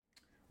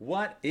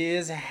What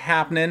is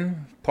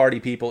happening, party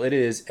people? It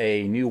is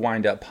a new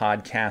Wind Up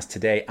podcast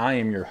today. I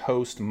am your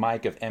host,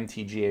 Mike of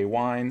MTGA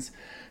Wines.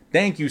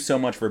 Thank you so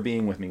much for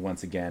being with me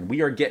once again.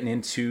 We are getting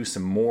into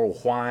some more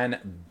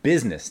wine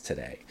business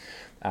today.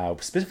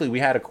 Specifically,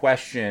 we had a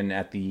question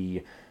at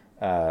in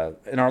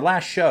our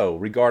last show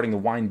regarding the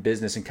wine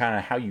business and kind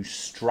of how you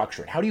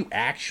structure it. How do you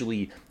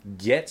actually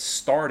get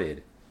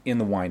started in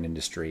the wine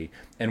industry,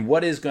 and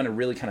what is going to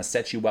really kind of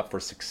set you up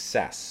for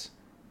success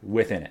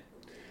within it?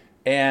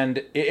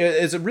 And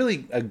it's a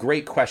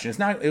great question.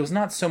 It was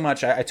not so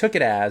much. I took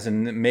it as,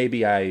 and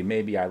maybe I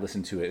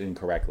listened to it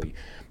incorrectly,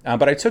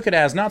 but I took it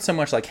as not so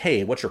much like,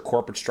 hey, what's your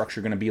corporate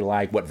structure going to be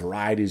like? What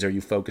varieties are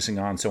you focusing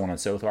on? So on and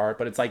so forth.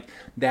 But it's like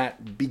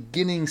that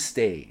beginning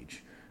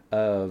stage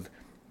of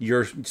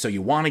so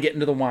you want to get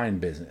into the wine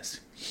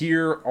business.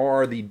 Here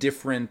are the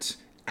different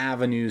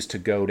avenues to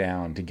go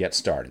down to get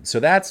started.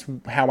 So that's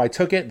how I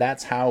took it.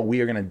 That's how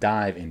we are going to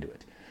dive into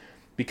it.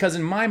 Because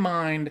in my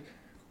mind,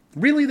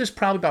 really, there's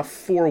probably about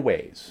 4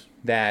 ways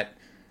that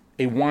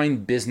a wine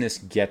business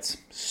gets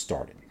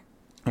started.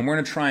 And we're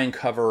going to try and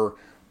cover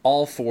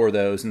all 4 of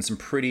those in some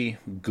pretty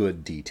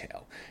good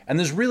detail. And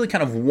there's really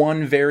kind of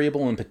one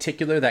variable in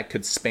particular that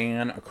could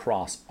span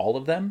across all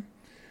of them.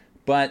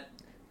 But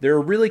there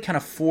are really kind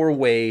of 4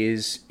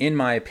 ways, in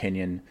my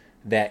opinion,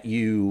 that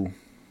you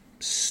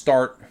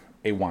start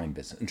a wine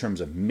business in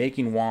terms of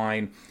making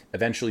wine,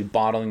 eventually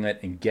bottling it,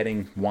 and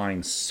getting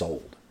wine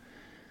sold.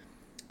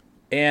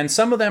 And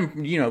some of them,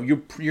 you're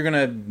going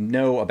to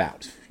know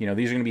about. These are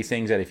going to be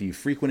things that if you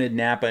frequented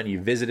Napa and you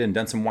visited and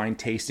done some wine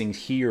tastings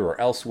here or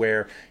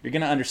elsewhere, you're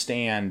going to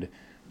understand,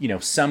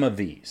 some of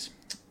these.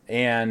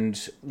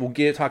 And we'll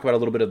talk about a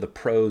little bit of the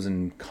pros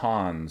and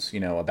cons,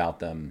 about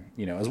them,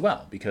 as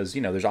well. Because,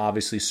 there's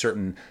obviously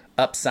certain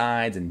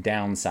upsides and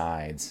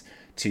downsides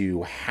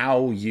to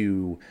how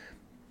you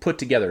put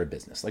together a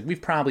business. Like,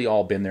 we've probably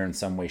all been there in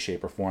some way,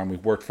 shape, or form.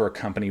 We've worked for a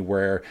company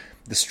where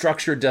the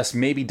structure just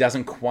maybe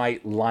doesn't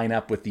quite line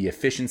up with the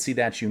efficiency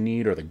that you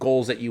need or the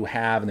goals that you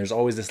have. And there's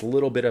always this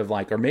little bit of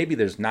or maybe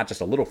there's not just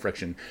a little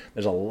friction,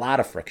 there's a lot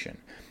of friction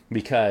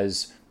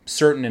because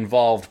certain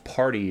involved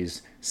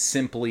parties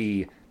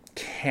simply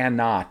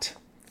cannot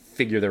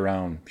figure their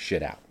own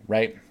shit out,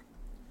 right?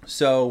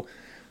 So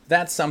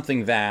that's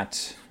something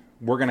that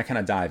we're going to kind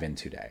of dive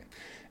into today.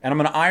 And I'm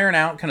going to iron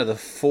out kind of the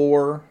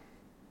 4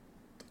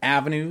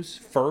 avenues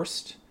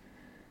first,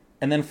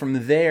 and then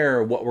from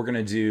there what we're going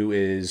to do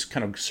is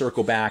kind of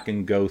circle back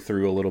and go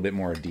through a little bit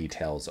more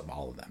details of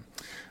all of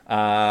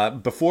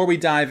them. Before we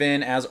dive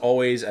in, as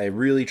always, I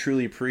really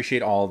truly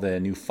appreciate all the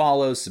new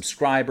follows,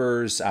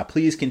 subscribers.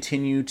 Please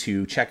continue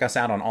to check us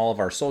out on all of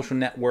our social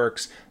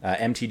networks,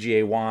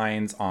 MTGA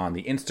Wines on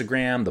the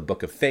Instagram, the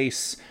Book of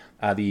Face,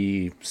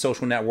 the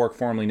social network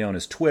formerly known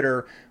as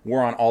Twitter.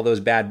 We're on all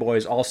those bad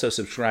boys. Also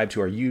subscribe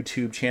to our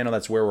YouTube channel.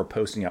 That's where we're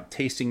posting up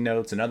tasting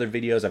notes and other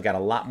videos. I've got a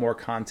lot more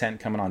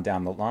content coming on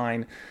down the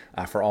line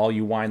for all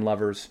you wine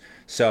lovers.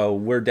 So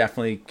we're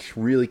definitely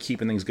really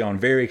keeping things going.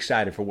 Very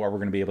excited for what we're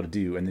going to be able to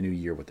do in the new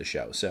year with the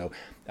show. So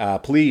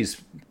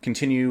please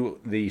continue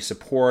the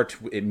support.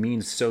 It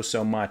means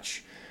so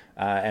much.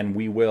 And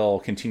we will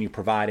continue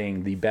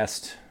providing the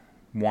best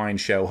wine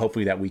show,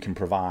 hopefully, that we can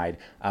provide.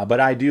 But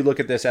I do look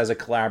at this as a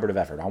collaborative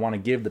effort. I want to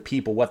give the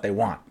people what they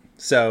want.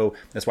 So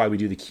that's why we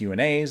do the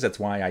Q&As. That's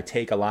why I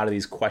take a lot of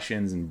these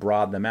questions and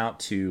broaden them out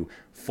to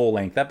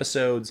full-length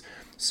episodes.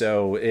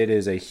 So it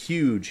is a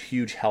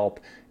huge help.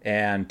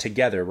 And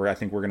together, I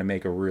think we're going to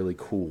make a really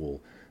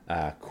cool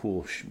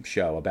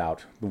show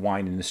about the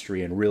wine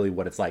industry and really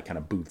what it's like, kind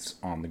of boots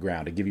on the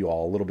ground, to give you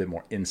all a little bit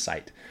more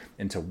insight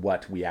into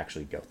what we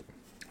actually go through.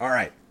 All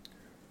right.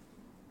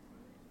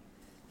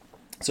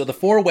 So the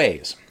 4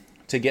 ways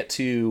to get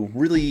to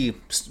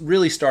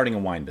really starting a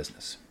wine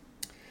business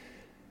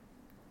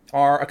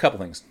are a couple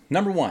things.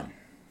 Number 1,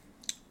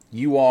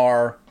 you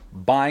are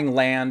buying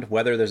land,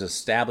 whether there's an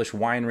established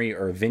winery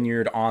or a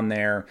vineyard on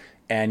there,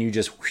 and you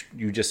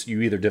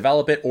either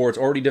develop it or it's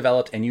already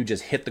developed and you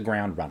just hit the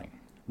ground running,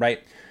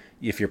 right?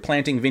 If you're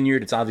planting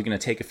vineyard, it's obviously going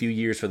to take a few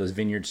years for those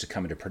vineyards to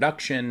come into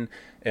production.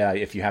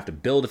 If you have to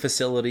build a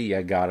facility,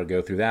 you got to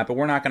go through that. But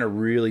we're not going to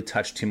really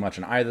touch too much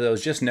on either of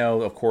those. Just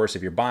know, of course,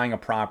 if you're buying a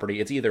property,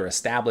 it's either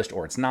established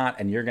or it's not,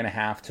 and you're going to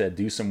have to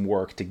do some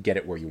work to get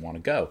it where you want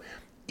to go.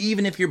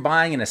 Even if you're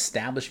buying an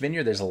established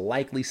vineyard, there's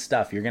likely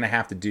stuff you're going to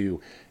have to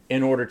do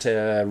in order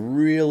to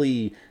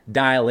really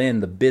dial in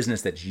the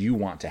business that you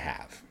want to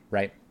have,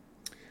 right?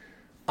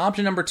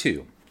 Option number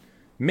 2,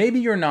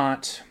 maybe you're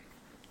not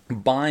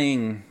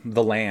buying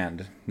the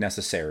land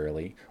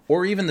necessarily,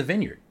 or even the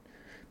vineyard,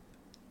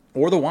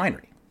 or the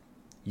winery.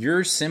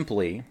 You're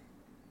simply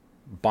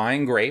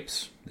buying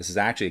grapes. This is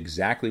actually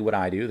exactly what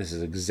I do. This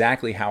is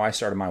exactly how I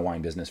started my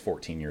wine business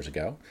 14 years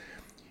ago.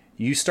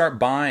 You start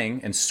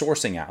buying and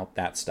sourcing out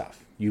that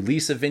stuff. You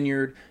lease a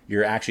vineyard,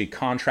 you're actually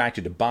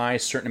contracted to buy a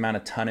certain amount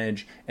of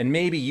tonnage, and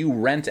maybe you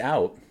rent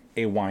out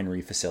a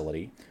winery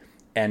facility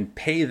and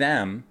pay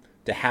them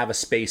to have a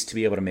space to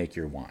be able to make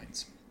your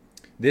wines.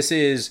 This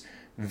is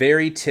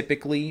very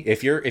typically,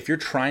 if you're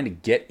trying to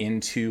get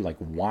into like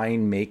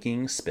wine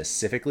making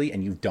specifically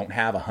and you don't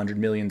have $100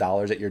 million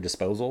at your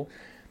disposal,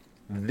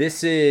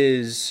 this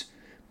is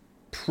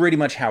pretty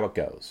much how it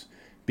goes,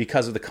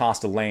 because of the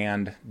cost of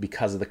land,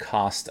 because of the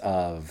cost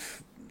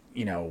of,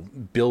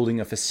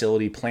 building a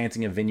facility,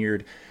 planting a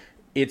vineyard.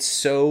 It's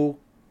so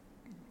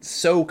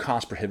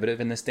cost prohibitive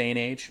in this day and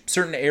age.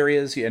 Certain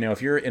areas,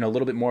 if you're in a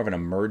little bit more of an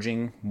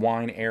emerging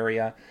wine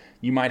area,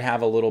 you might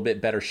have a little bit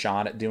better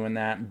shot at doing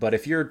that. But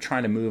if you're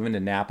trying to move into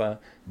Napa,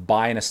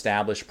 buy an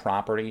established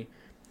property,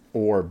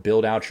 or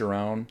build out your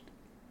own,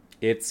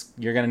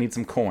 you're going to need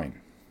some coin.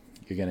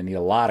 You're going to need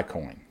a lot of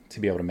coin to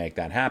be able to make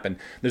that happen.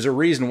 There's a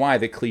reason why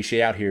the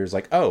cliche out here is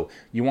like, oh,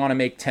 you want to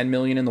make 10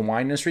 million in the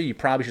wine industry? You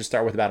probably should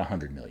start with about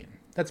 100 million.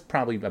 That's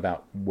probably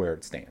about where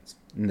it stands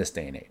in this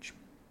day and age.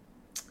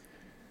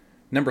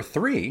 Number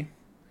 3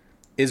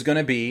 is going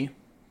to be,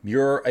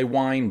 you're a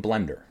wine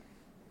blender.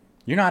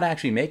 You're not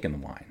actually making the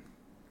wine.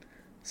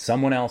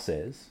 Someone else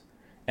is.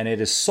 And it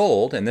is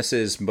sold, and this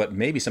is what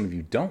maybe some of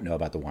you don't know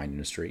about the wine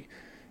industry,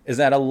 is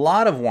that a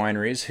lot of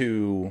wineries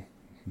who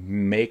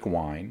make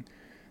wine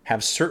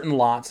have certain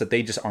lots that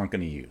they just aren't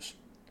going to use.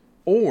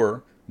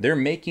 Or they're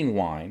making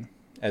wine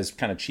as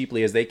kind of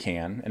cheaply as they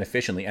can and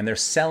efficiently, and they're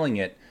selling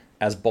it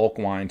as bulk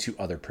wine to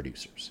other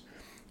producers.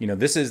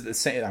 This is the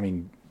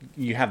same.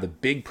 You have the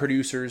big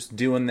producers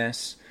doing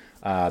this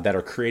that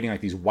are creating like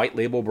these white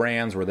label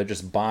brands where they're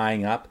just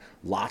buying up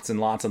lots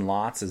and lots and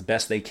lots as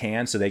best they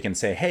can so they can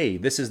say, hey,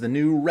 this is the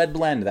new red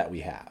blend that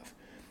we have.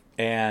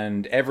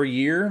 And every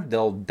year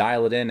they'll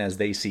dial it in as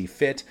they see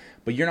fit,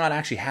 but you're not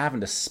actually having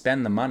to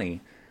spend the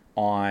money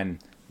on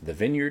the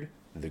vineyard,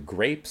 the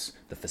grapes,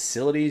 the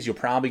facilities. You're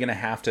probably going to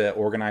have to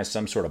organize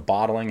some sort of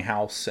bottling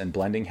house and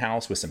blending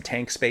house with some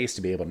tank space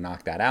to be able to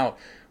knock that out.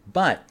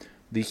 But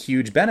the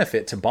huge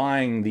benefit to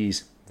buying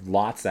these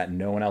lots that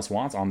no one else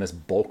wants on this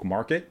bulk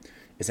market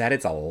is that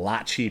it's a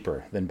lot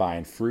cheaper than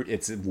buying fruit.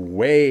 It's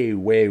way,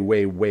 way,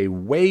 way, way,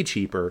 way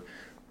cheaper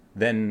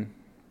than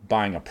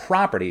buying a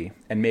property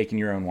and making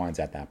your own wines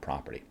at that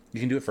property.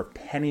 You can do it for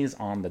pennies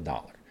on the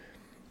dollar.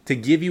 To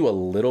give you a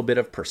little bit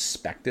of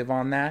perspective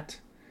on that,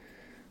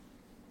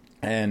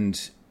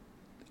 and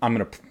I'm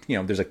going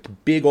to, there's a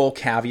big old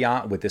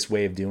caveat with this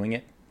way of doing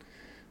it,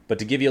 but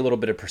to give you a little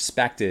bit of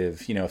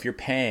perspective, if you're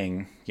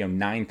paying,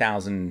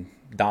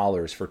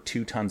 $9,000 for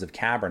 2 tons of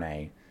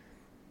Cabernet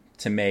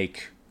to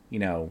make,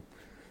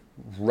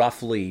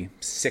 roughly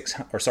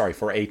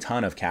for a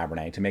ton of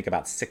Cabernet to make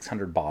about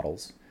 600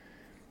 bottles,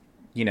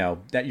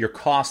 that your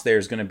cost there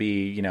is going to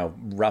be,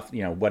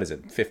 what is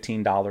it,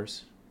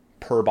 $15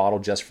 per bottle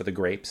just for the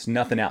grapes,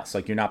 nothing else.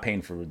 Like, you're not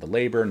paying for the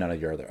labor, none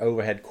of your other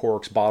overhead,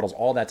 corks, bottles,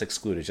 all that's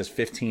excluded. It's just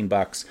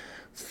 $15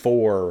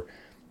 for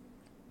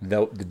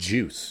the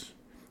juice.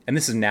 And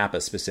this is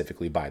Napa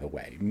specifically, by the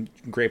way.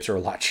 Grapes are a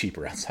lot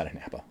cheaper outside of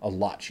Napa, a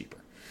lot cheaper.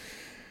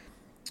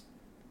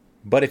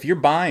 But if you're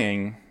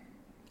buying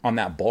on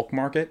that bulk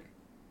market,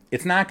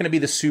 it's not going to be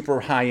the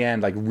super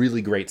high-end, like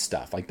really great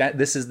stuff. Like that,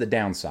 this is the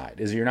downside,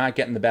 is you're not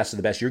getting the best of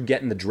the best. You're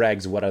getting the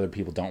dregs of what other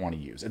people don't want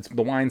to use.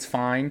 The wine's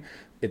fine.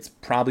 It's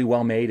probably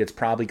well made. It's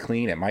probably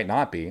clean. It might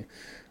not be.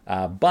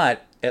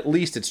 But at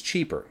least it's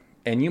cheaper.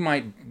 And you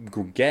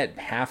might get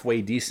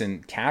halfway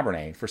decent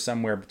Cabernet for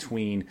somewhere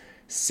between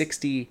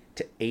 $60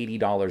 to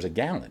 $80 a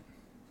gallon,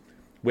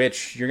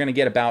 which you're going to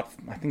get about,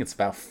 I think it's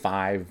about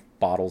 5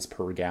 bottles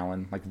per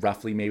gallon, like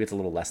roughly, maybe it's a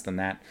little less than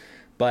that.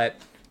 But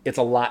it's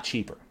a lot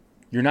cheaper.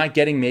 You're not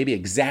getting maybe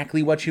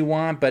exactly what you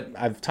want, but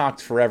I've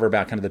talked forever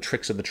about kind of the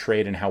tricks of the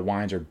trade and how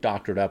wines are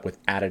doctored up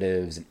with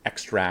additives and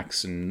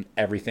extracts and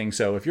everything.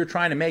 So if you're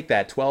trying to make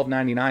that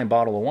 $12.99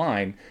 bottle of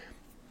wine,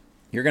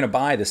 you're going to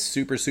buy this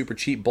super, super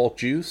cheap bulk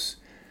juice.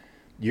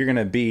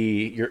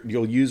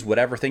 You'll use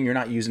whatever thing. You're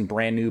not using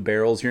brand new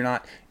barrels. You're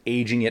not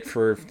aging it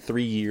for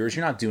 3 years.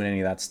 You're not doing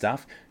any of that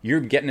stuff. You're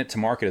getting it to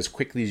market as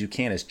quickly as you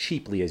can, as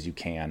cheaply as you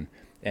can.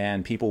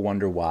 And people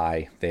wonder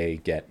why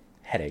they get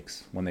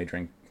headaches when they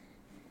drink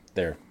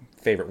their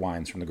favorite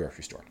wines from the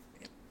grocery store,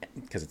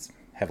 because it's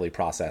heavily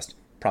processed,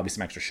 probably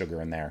some extra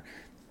sugar in there,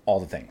 all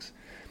the things.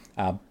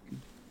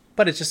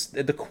 But it's just,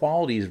 the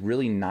quality is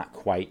really not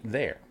quite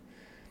there.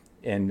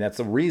 And that's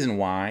the reason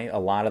why a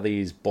lot of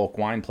these bulk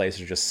wine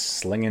places are just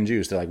slinging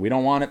juice. They're like, we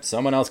don't want it,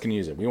 someone else can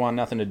use it. We want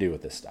nothing to do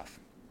with this stuff.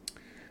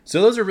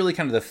 So those are really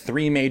kind of the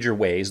 3 major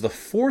ways. The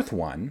 4th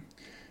one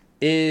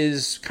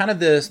is kind of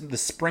the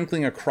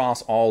sprinkling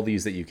across all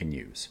these that you can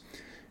use.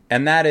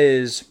 And that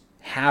is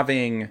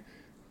having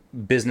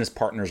business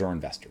partners or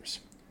investors.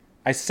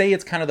 I say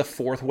it's kind of the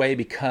 4th way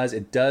because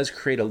it does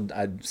create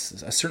a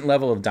certain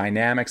level of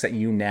dynamics that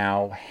you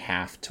now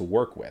have to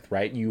work with,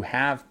 right? You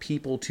have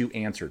people to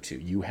answer to.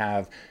 You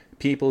have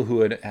people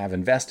who have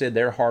invested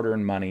their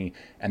hard-earned money,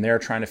 and they're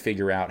trying to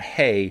figure out,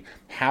 hey,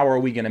 how are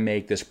we going to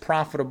make this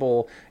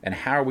profitable, and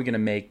how are we going to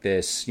make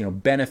this,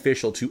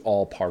 beneficial to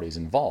all parties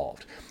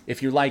involved?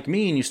 If you're like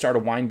me and you start a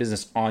wine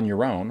business on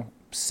your own,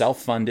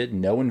 self-funded,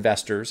 no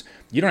investors,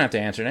 you don't have to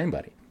answer to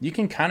anybody. You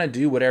can kind of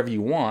do whatever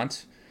you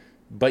want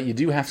But you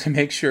do have to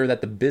make sure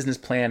that the business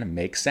plan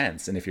makes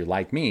sense. And if you're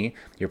like me,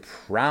 you're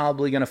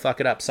probably going to fuck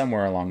it up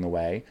somewhere along the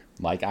way,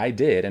 like I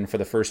did. And for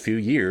the first few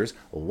years,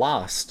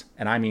 lost,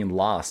 and I mean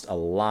lost a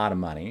lot of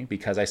money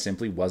because I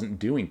simply wasn't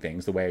doing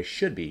things the way I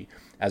should be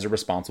as a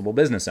responsible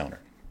business owner.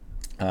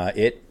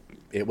 It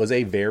was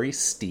a very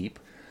steep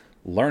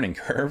learning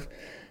curve.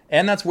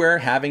 And that's where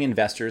having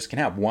investors can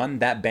help. One,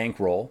 that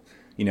bankroll.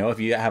 If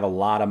you have a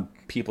lot of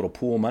people to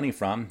pool money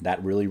from,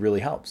 that really,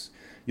 really helps.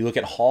 You look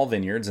at Hall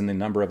Vineyards and the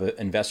number of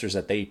investors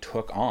that they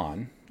took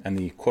on and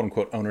the quote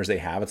unquote owners they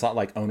have. It's not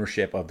like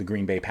ownership of the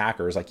Green Bay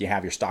Packers. Like you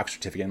have your stock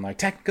certificate and like,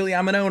 technically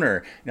I'm an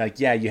owner. You're like,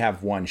 yeah, you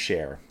have one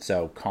share.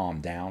 So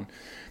calm down.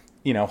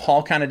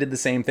 Hall kind of did the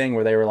same thing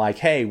where they were like,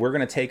 hey, we're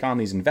going to take on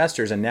these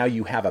investors and now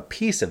you have a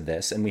piece of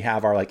this. And we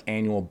have our like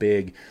annual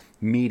big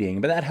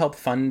meeting, but that helped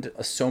fund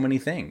so many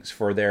things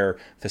for their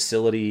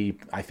facility.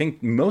 I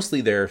think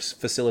mostly their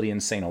facility in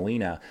St.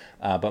 Helena,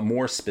 but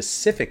more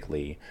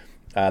specifically,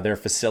 their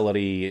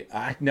facility,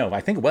 I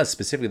think it was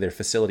specifically their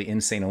facility in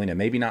St. Helena,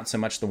 maybe not so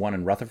much the one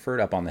in Rutherford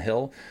up on the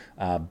hill,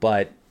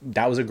 but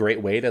that was a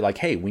great way to like,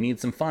 hey, we need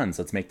some funds.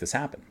 Let's make this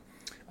happen.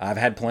 I've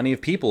had plenty of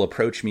people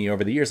approach me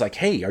over the years like,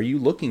 hey, are you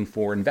looking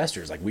for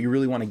investors? Like, we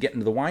really want to get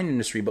into the wine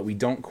industry, but we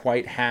don't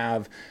quite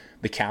have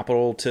the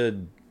capital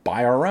to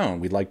buy our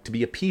own. We'd like to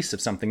be a piece of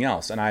something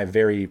else. And I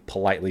very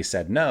politely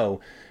said no,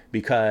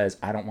 because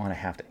I don't want to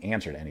have to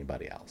answer to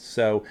anybody else.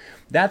 So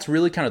that's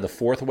really kind of the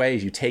fourth way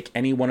is you take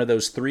any one of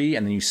those three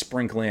and then you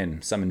sprinkle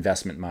in some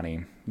investment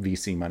money,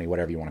 VC money,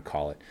 whatever you want to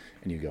call it,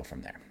 and you go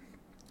from there.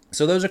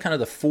 So those are kind of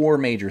the four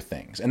major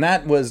things. And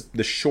that was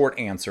the short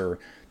answer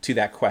to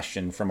that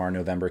question from our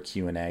November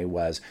Q&A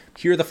was,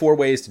 here are the four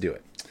ways to do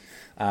it.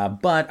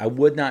 But I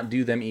would not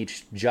do them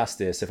each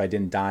justice if I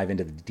didn't dive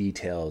into the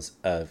details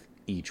of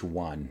each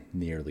one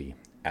nearly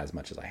as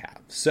much as I have.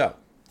 So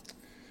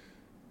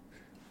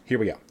here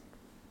we go.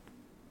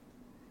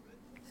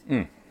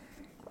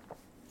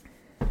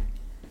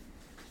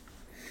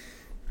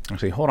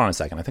 Actually, hold on a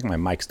second. I think my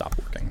mic stopped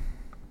working.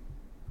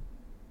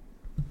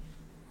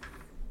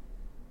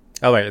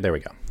 Oh, wait, there we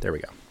go.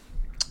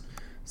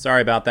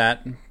 Sorry about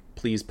that.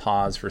 Please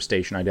pause for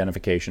station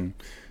identification.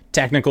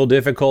 Technical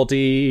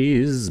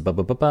difficulties.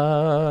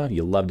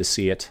 You'll love to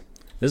see it.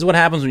 This is what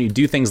happens when you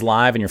do things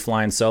live and you're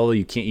flying solo.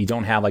 You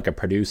don't have like a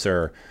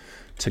producer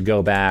to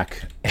go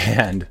back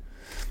and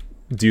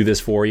do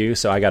this for you.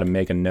 So I got to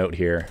make a note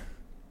here,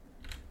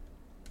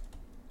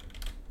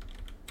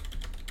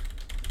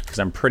 because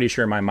I'm pretty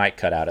sure my mic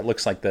cut out. It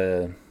looks like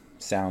the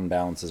sound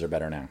balances are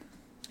better now.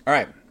 All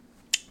right.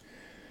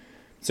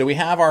 So we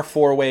have our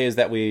four ways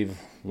that we've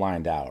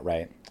lined out,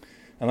 right?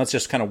 And let's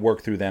just kind of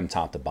work through them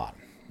top to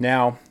bottom.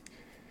 Now,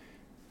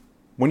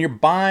 when you're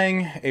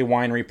buying a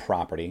winery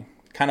property,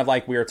 kind of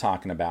like we were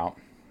talking about,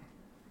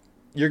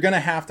 you're going to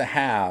have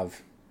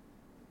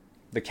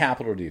the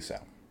capital to do so.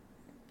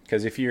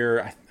 Because if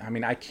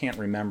I can't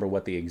remember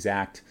what the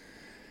exact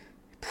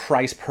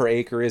price per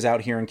acre is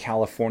out here in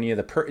California.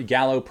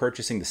 Gallo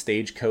purchasing the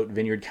Stagecoach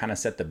Vineyard kind of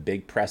set the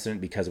big precedent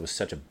because it was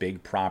such a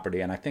big property.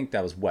 And I think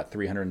that was,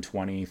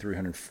 $320,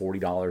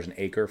 $340 an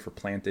acre for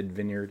planted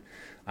vineyard.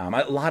 A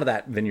lot of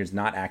that vineyard's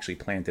not actually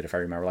planted, if I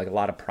remember. Like a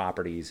lot of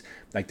properties,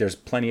 like there's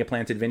plenty of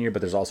planted vineyard,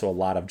 but there's also a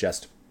lot of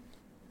just,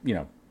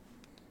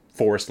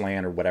 forest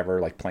land or whatever,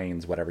 like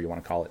plains, whatever you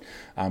want to call it,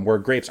 where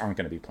grapes aren't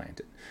going to be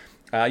planted.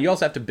 You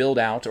also have to build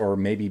out or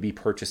maybe be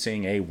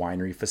purchasing a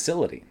winery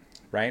facility,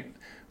 right?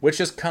 Which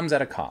just comes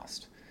at a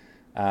cost.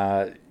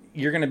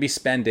 You're going to be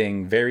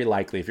spending, very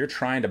likely, if you're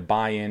trying to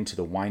buy into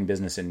the wine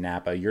business in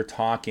Napa, you're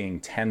talking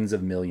tens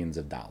of millions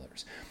of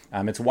dollars.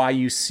 It's why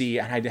you see,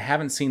 and I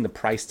haven't seen the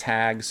price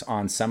tags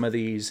on some of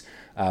these,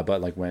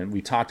 but like when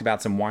we talked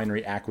about some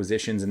winery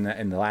acquisitions in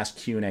the last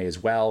Q&A as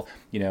well,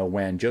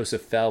 when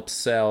Joseph Phelps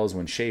sells,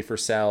 when Schaefer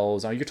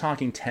sells, you're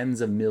talking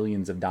tens of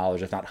millions of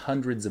dollars, if not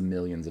hundreds of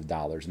millions of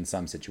dollars in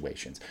some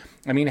situations.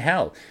 I mean,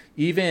 hell,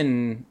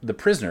 even The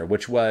Prisoner,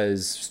 which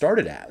was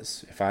started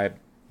as, if I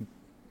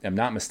am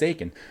not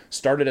mistaken,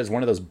 started as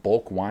one of those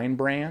bulk wine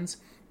brands.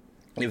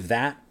 If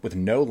that, with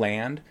no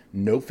land,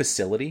 no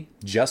facility,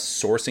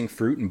 just sourcing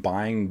fruit and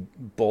buying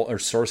or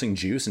sourcing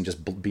juice and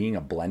just being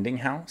a blending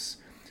house.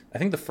 I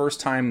think the first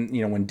time,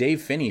 when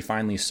Dave Finney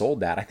finally sold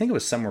that, I think it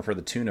was somewhere for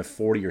the tune of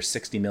 40 or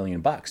 60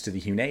 million bucks to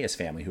the Huneeus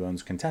family who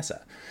owns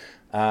Contessa.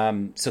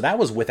 So that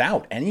was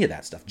without any of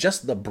that stuff.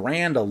 Just the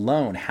brand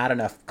alone had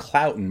enough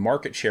clout and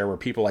market share where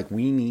people were like,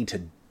 we need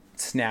to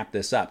snap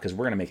this up because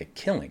we're going to make a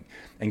killing.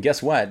 And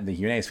guess what? The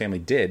Huneeus family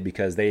did,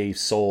 because they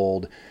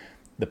sold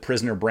the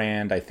Prisoner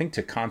brand, I think,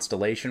 to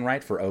Constellation,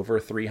 right, for over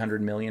 $300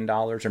 million,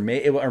 or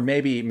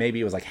maybe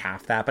it was like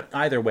half that. But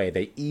either way,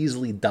 they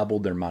easily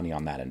doubled their money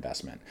on that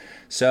investment.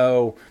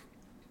 So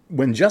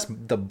when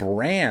just the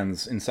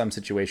brands in some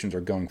situations are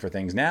going for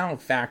things, now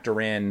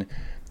factor in,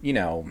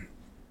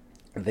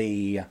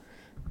 the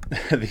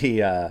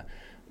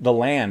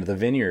land, the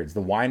vineyards,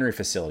 the winery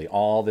facility,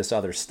 all this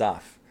other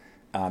stuff.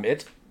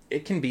 It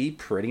can be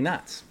pretty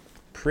nuts.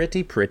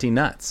 Pretty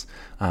nuts.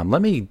 I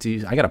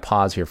got to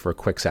pause here for a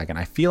quick second.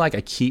 I feel like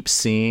I keep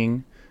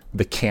seeing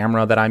the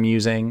camera that I'm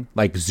using,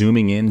 like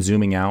zooming in,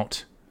 zooming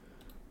out.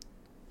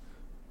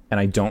 And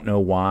I don't know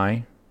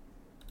why,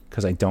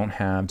 because I don't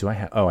have,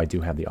 I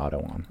do have the auto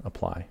on,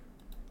 apply.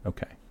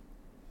 Okay.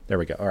 There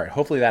we go. All right.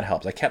 Hopefully that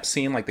helps. I kept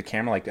seeing like the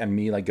camera, like, and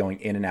me like going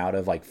in and out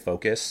of like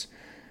focus.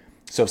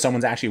 So if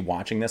someone's actually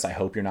watching this, I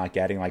hope you're not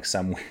getting like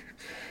some,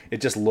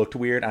 it just looked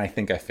weird. And I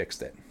think I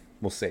fixed it.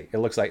 We'll see. It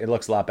looks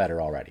a lot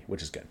better already,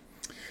 which is good.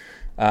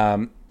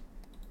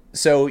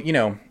 So, you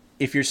know,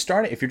 if you're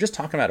just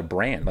talking about a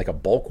brand, like a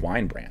bulk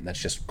wine brand,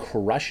 that's just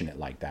crushing it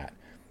like that.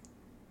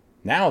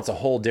 Now it's a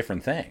whole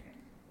different thing,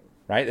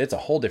 right? It's a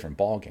whole different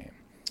ball game.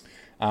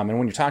 And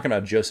when you're talking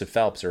about Joseph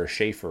Phelps or a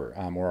Schaefer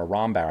or a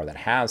Rombauer that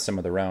has some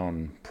of their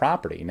own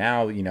property,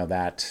 now, you know,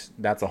 that's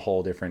a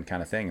whole different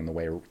kind of thing in the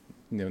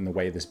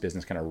way this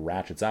business kind of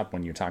ratchets up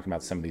when you're talking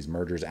about some of these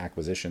mergers,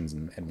 acquisitions,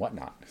 and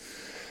whatnot.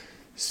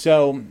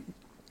 So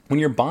when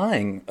you're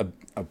buying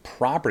a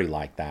property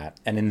like that,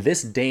 and in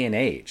this day and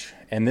age,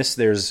 and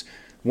there's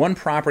one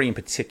property in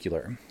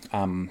particular,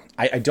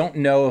 I don't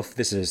know if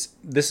this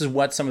is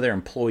what some of their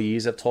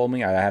employees have told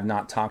me. I have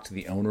not talked to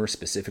the owner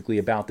specifically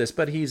about this,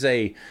 but he's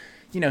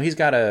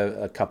got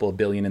a couple of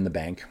billion in the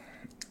bank,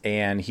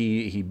 and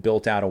he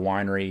built out a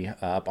winery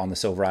up on the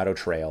Silverado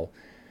Trail.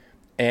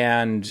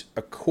 And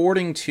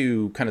according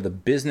to kind of the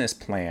business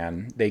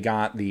plan, they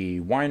got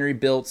the winery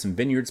built, some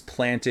vineyards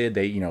planted.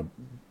 They, you know,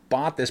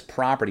 bought this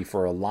property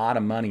for a lot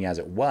of money as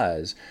it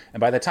was.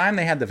 And by the time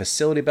they had the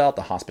facility built,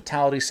 the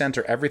hospitality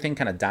center, everything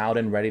kind of dialed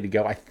in, ready to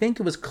go, I think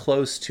it was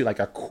close to like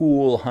a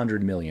cool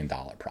 $100 million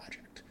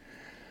project.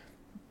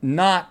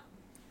 Not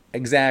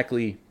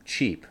exactly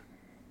cheap,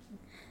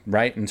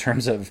 right? In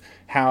terms of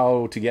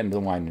how to get into the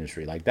wine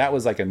industry. Like that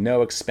was like a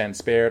no expense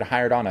spared,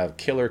 hired on a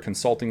killer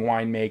consulting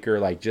winemaker,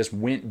 like just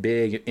went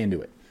big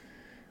into it.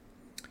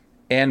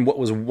 And what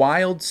was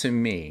wild to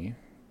me,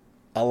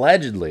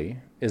 allegedly,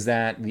 is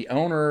that the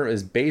owner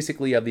is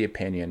basically of the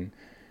opinion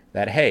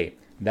that, hey,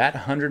 that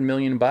 $100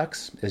 million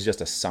is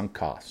just a sunk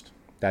cost.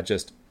 That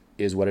just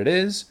is what it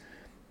is.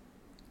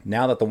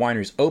 Now that the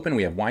winery's open,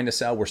 we have wine to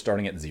sell, we're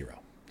starting at zero.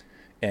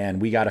 And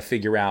we got to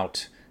figure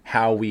out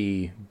how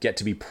we get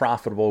to be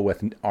profitable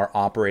with our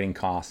operating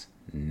costs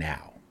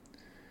now.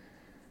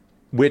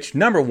 Which,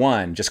 number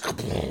one, just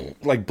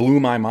like blew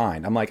my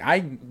mind. I'm like,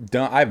 I'm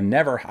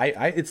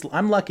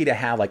lucky to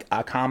have like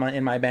a comma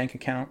in my bank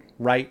account,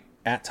 right,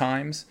 at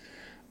times.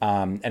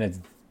 And it's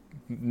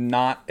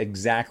not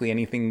exactly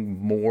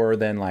anything more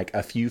than like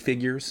a few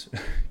figures.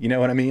 You know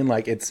what I mean?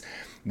 Like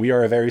we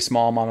are a very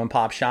small mom and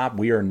pop shop.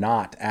 We are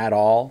not at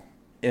all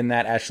in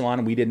that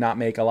echelon. We did not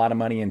make a lot of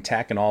money in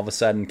tech and all of a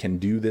sudden can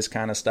do this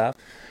kind of stuff,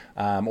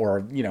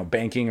 or, you know,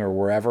 banking or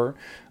wherever.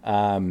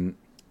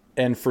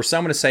 And for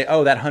someone to say,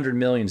 oh, that 100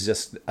 million is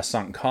just a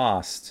sunk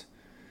cost.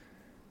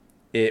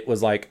 It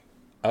was like,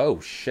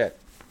 oh shit.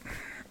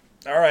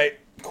 All right.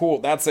 Cool.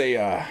 That's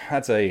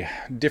a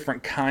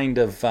different kind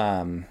of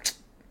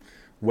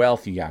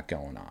wealth you got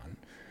going on.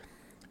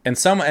 And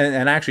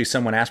actually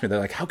someone asked me, they're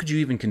like, how could you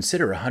even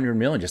consider 100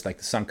 million just like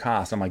the sunk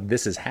cost? I'm like,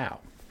 this is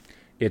how.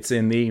 It's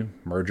in the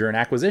merger and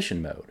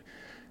acquisition mode,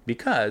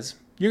 because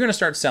you're going to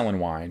start selling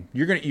wine.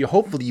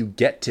 Hopefully you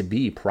get to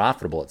be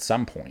profitable at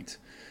some point.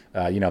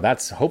 You know,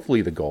 that's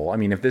hopefully the goal. I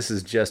mean, if this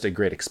is just a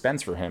great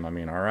expense for him, I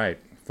mean, all right,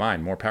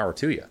 fine, more power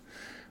to you.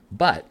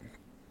 But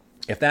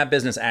if that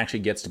business actually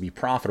gets to be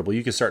profitable,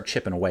 you can start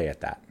chipping away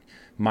at that.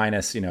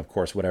 Minus, you know, of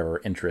course,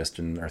 whatever interest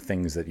or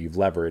things that you've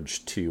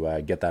leveraged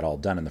to get that all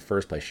done in the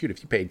first place. Shoot,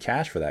 if you paid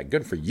cash for that,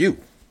 good for you.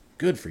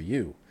 Good for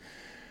you.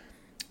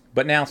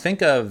 But now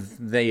think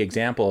of the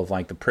example of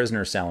like the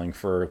prisoner selling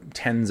for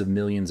tens of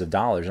millions of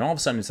dollars. And all of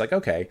a sudden it's like,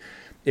 okay,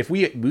 if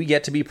we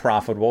get to be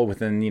profitable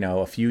within, you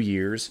know, a few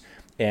years,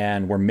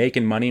 and we're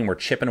making money and we're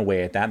chipping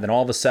away at that, then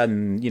all of a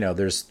sudden, you know,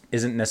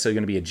 isn't necessarily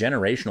going to be a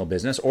generational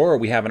business, or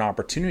we have an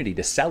opportunity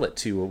to sell it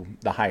to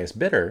the highest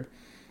bidder.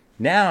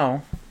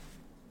 Now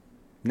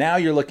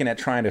you're looking at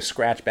trying to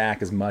scratch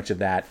back as much of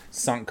that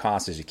sunk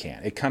cost as you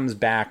can. It comes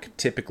back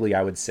typically,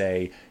 I would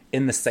say,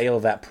 in the sale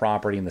of that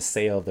property and the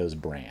sale of those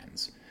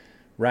brands,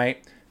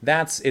 right?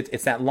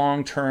 It's that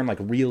long-term like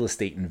real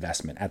estate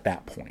investment at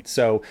that point.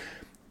 So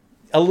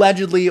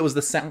allegedly it was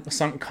the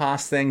sunk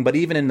cost thing, but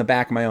even in the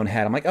back of my own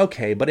head, I'm like,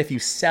 okay, but if you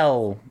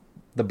sell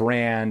the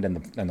brand and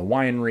the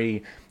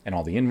winery and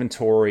all the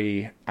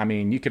inventory, I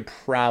mean, you could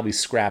probably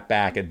scrap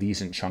back a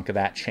decent chunk of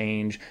that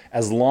change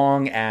as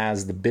long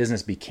as the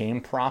business became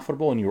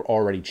profitable and you were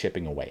already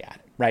chipping away at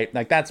it, right?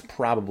 Like that's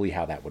probably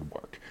how that would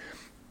work.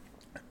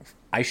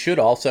 I should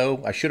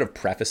have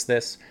prefaced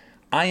this.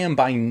 I am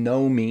by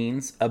no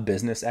means a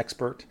business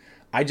expert.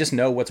 I just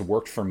know what's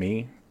worked for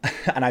me.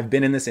 And I've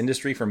been in this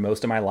industry for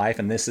most of my life,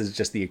 and this is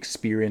just the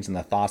experience and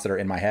the thoughts that are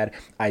in my head.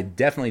 I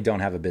definitely don't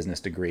have a business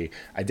degree.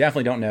 I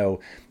definitely don't know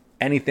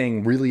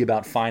anything really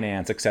about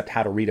finance except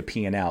how to read a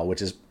P&L,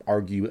 which is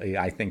arguably,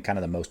 I think, kind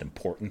of the most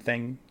important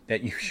thing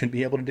that you should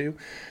be able to do.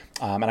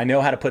 And I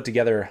know how to put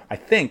together, I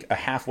think, a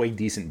halfway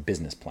decent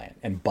business plan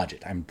and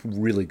budget. I'm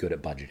really good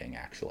at budgeting,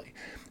 actually.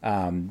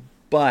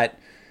 But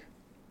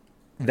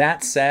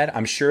That said,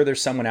 I'm sure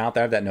there's someone out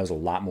there that knows a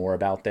lot more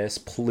about this.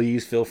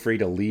 Please feel free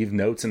to leave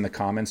notes in the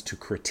comments to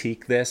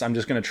critique this. I'm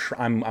just going to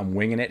try, I'm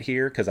winging it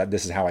here because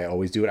this is how I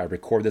always do it. I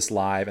record this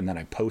live and then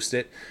I post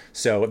it.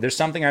 So if there's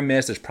something I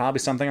missed, there's probably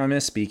something I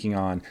missed speaking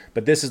on,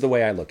 but this is the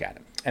way I look at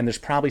it. And there's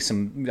probably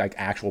some like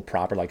actual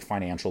proper like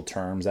financial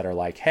terms that are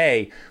like,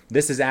 hey,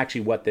 this is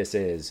actually what this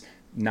is,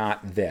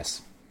 not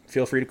this.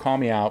 Feel free to call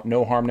me out.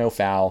 No harm, no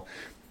foul.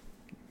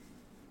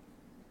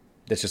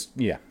 That's just,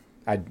 yeah.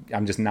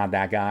 I'm just not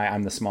that guy.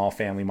 I'm the small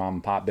family mom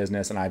and pop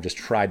business, and I've just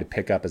tried to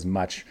pick up as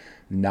much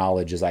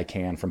knowledge as I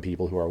can from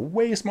people who are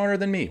way smarter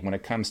than me when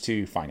it comes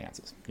to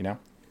finances, you know?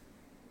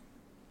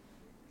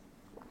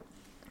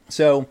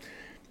 So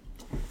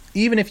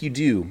even if you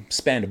do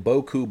spend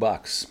beaucoup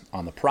bucks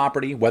on the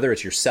property, whether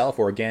it's yourself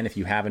or, again, if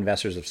you have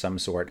investors of some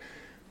sort,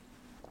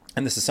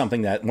 and this is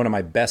something that one of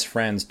my best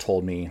friends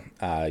told me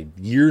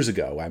years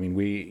ago. I mean,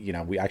 we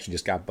actually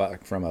just got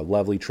back from a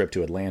lovely trip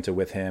to Atlanta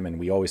with him, and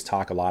we always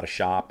talk a lot of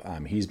shop.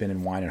 He's been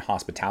in wine and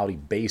hospitality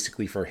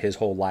basically for his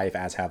whole life,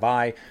 as have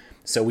I.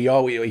 So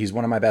he's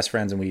one of my best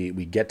friends, and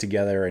we get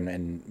together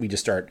and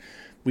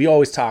we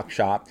always talk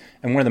shop.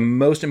 And one of the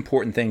most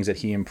important things that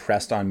he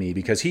impressed on me,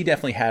 because he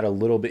definitely had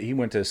he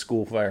went to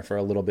school for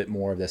a little bit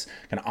more of this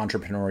kind of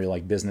entrepreneurial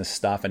like business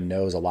stuff and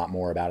knows a lot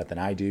more about it than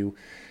I do,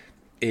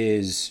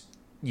 is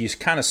you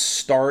kind of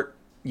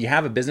you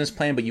have a business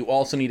plan, but you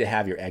also need to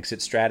have your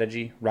exit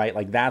strategy, right?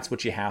 Like that's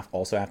what you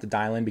also have to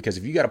dial in, because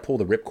if you got to pull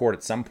the ripcord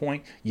at some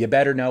point, you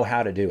better know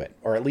how to do it,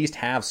 or at least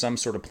have some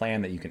sort of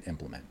plan that you can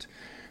implement.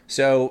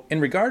 So in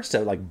regards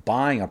to like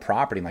buying a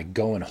property, like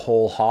going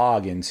whole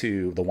hog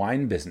into the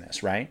wine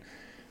business, right?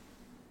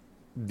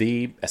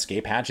 The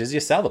escape hatch is you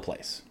sell the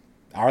place,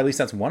 or at least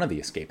that's one of the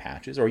escape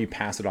hatches, or you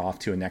pass it off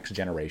to a next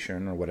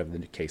generation or whatever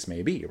the case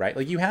may be, right?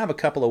 Like you have a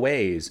couple of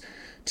ways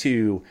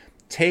to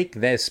take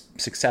this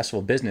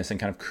successful business and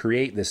kind of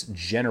create this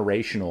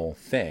generational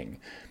thing.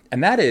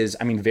 And that is,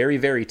 I mean, very,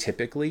 very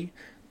typically,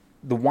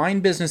 the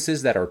wine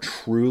businesses that are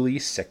truly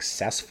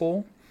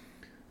successful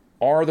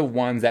are the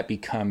ones that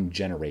become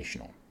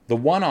generational. The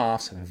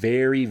one-offs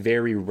very,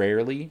 very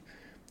rarely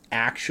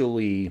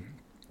actually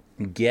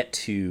get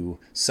to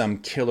some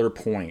killer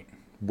point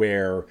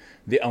where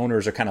the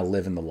owners are kind of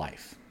living the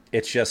life.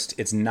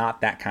 It's not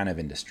that kind of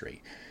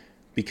industry.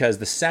 Because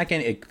the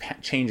second it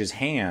changes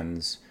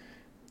hands,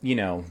 you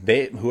know,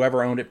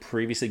 whoever owned it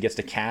previously gets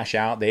to cash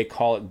out. They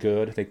call it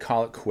good. They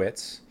call it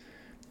quits.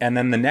 And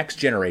then the next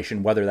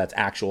generation, whether that's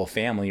actual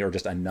family or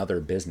just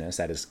another business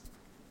that is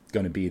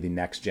going to be the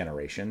next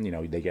generation, you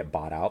know, they get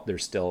bought out.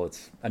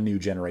 It's a new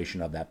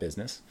generation of that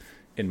business,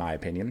 in my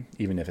opinion.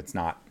 Even if it's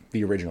not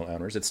the original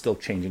owners, it's still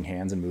changing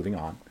hands and moving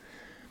on.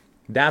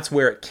 That's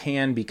where it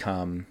can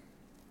become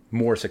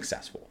more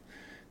successful.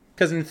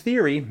 Because in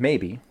theory,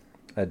 maybe,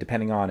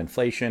 depending on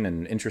inflation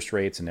and interest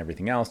rates and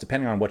everything else,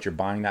 depending on what you're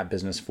buying that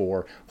business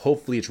for,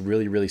 hopefully it's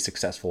really, really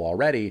successful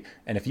already.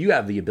 And if you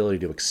have the ability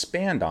to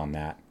expand on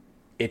that,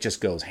 it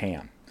just goes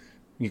ham.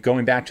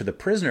 Going back to The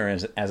Prisoner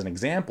as an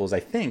example, is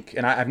I think,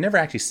 and I've never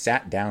actually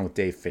sat down with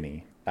Dave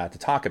Finney to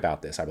talk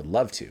about this. I would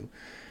love to.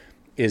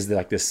 Is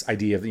like this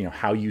idea of, you know,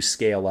 how you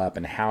scale up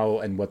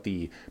and what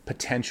the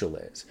potential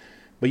is.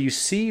 But you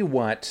see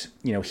what,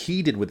 you know,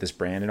 he did with this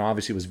brand, and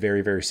obviously was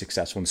very, very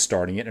successful in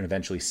starting it and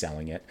eventually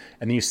selling it.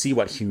 And then you see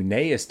what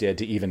Huneeus did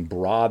to even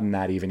broaden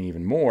that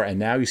even more. And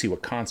now you see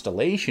what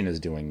Constellation is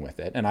doing with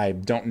it. And I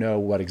don't know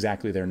what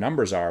exactly their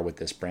numbers are with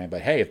this brand,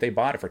 but hey, if they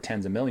bought it for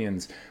tens of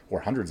millions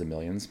or hundreds of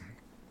millions,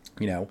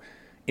 you know,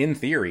 in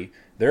theory,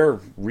 they're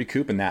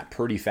recouping that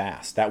pretty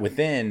fast. That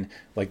within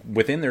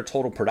their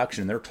total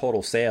production, their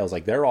total sales,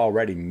 like they're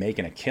already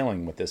making a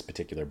killing with this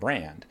particular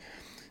brand.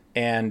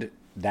 And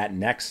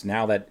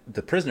now that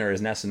The Prisoner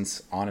is in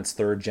essence on its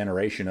third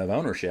generation of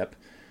ownership,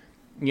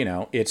 you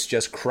know, it's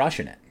just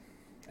crushing it.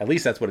 At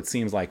least that's what it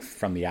seems like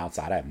from the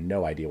outside. I have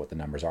no idea what the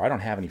numbers are. I don't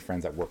have any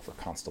friends that work for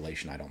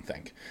Constellation, I don't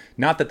think.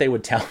 Not that they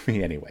would tell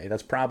me anyway.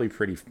 That's probably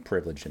pretty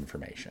privileged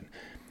information.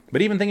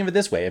 But even think of it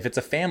this way, if it's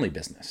a family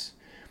business,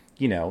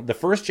 you know, the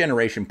first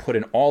generation put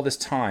in all this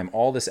time,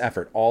 all this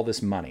effort, all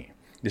this money.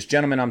 This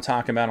gentleman I'm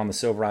talking about on the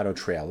Silverado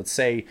Trail, let's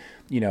say,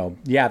 you know,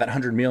 yeah, that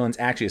 $100 million is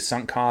actually a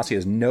sunk cost. He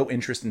has no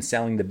interest in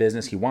selling the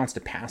business. He wants to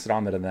pass it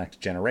on to the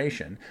next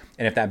generation.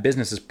 And if that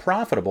business is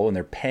profitable and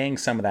they're paying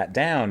some of that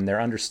down and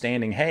they're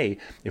understanding, hey,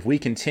 if we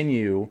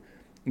continue,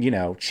 you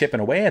know, chipping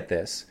away at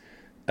this,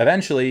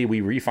 eventually we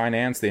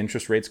refinance, the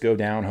interest rates go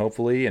down,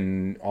 hopefully,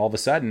 and all of a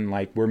sudden,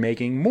 like, we're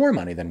making more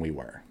money than we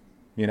were,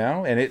 you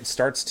know, and it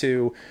starts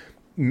to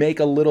make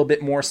a little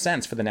bit more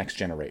sense for the next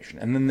generation,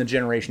 and then the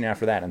generation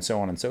after that, and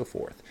so on and so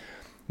forth.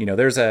 You know,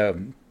 there's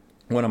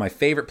one of my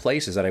favorite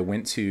places that I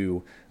went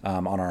to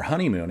on our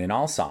honeymoon in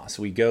Alsace.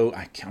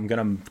 I'm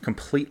going to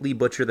completely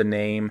butcher the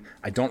name.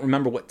 I don't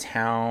remember what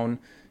town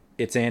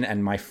it's in,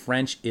 and my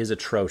French is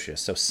atrocious.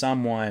 So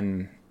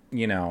someone,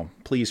 you know,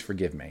 please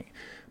forgive me.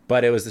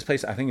 But it was this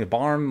place, I think,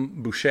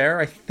 Barn Boucher,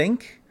 I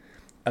think.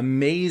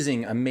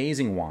 Amazing,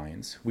 amazing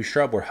wines. We're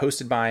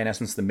hosted by, in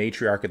essence, the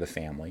matriarch of the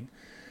family.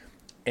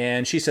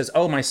 And she says,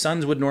 oh, my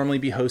sons would normally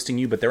be hosting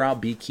you, but they're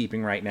out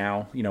beekeeping right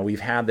now.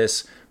 We've had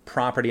this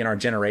property in our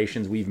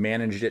generations. We've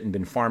managed it and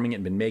been farming it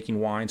and been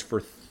making wines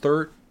for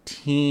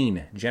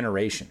 13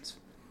 generations.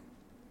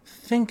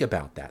 Think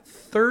about that.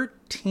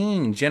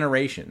 13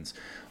 generations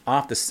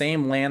off the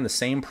same land, the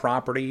same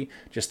property,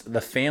 just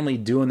the family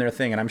doing their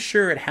thing. And I'm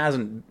sure it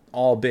hasn't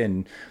all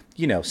been,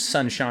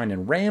 sunshine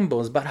and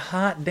rainbows, but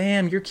hot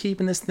damn, you're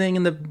keeping this thing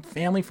in the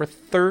family for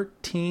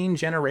 13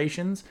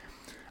 generations.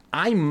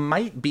 I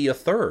might be a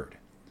third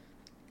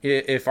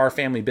if our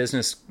family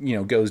business,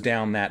 goes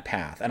down that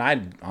path. And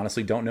I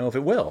honestly don't know if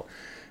it will.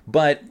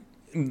 But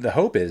the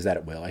hope is that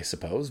it will, I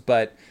suppose.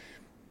 But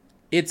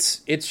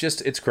it's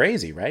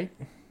crazy, right?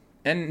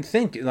 And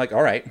think,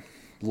 all right,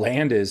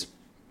 land is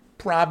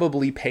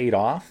probably paid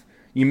off.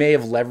 You may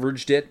have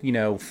leveraged it,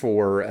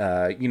 for,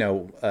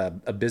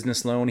 a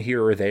business loan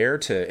here or there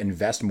to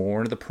invest more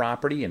into the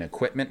property and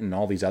equipment and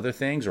all these other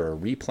things, or a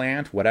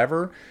replant,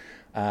 whatever.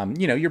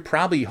 You're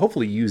probably,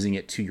 hopefully, using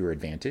it to your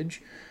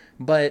advantage.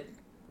 But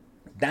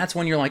that's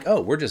when you're like,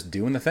 oh, we're just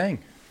doing the thing.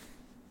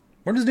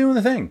 We're just doing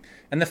the thing.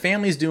 And the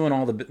family's doing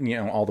all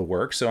the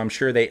work. So I'm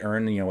sure they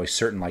earn, a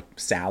certain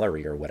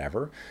salary or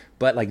whatever.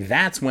 But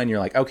that's when you're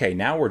like, okay,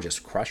 now we're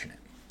just crushing it.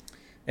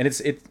 And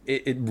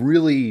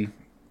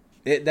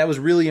that was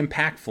really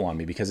impactful on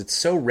me, because it's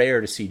so rare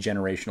to see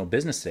generational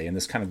business today in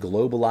this kind of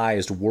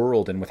globalized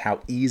world, and with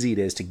how easy it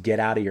is to get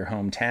out of your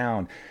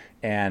hometown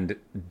and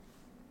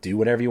do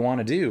whatever you want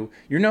to do.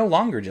 You're no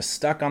longer just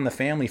stuck on the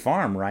family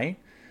farm, right?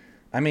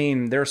 I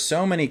mean, there are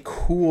so many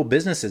cool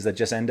businesses that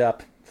just end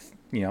up,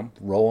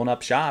 rolling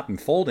up shop and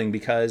folding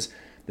because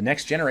the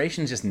next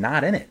generation's just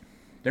not in it.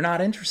 They're not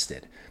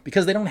interested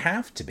because they don't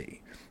have to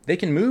be. They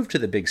can move to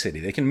the big city.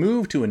 They can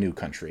move to a new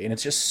country, and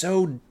it's just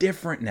so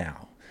different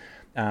now.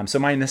 So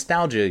my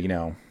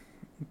nostalgia,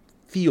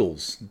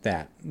 feels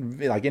that,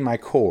 in my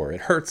core.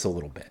 It hurts a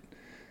little bit,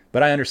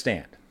 but I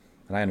understand.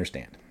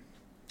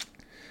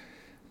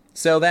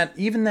 So that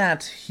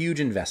huge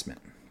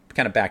investment,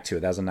 kind of back to it,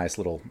 that was a nice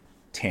little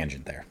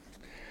tangent there.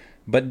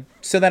 But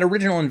so that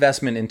original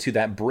investment into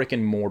that brick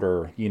and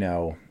mortar,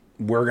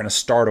 we're going to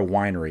start a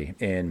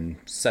winery in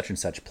such and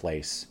such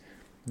place.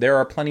 There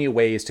are plenty of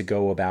ways to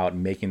go about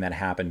making that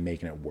happen,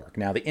 making it work.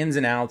 Now, the ins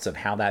and outs of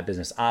how that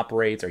business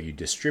operates, are you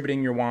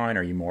distributing your wine?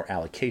 Are you more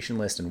allocation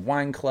list and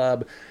wine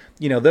club?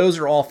 Those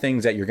are all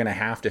things that you're going to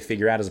have to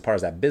figure out as a part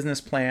of that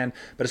business plan.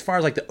 But as far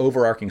as the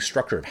overarching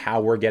structure of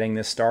how we're getting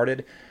this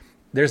started,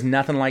 there's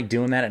nothing like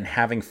doing that and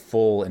having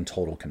full and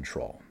total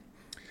control.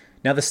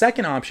 Now, the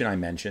second option I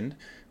mentioned,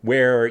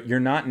 where you're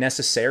not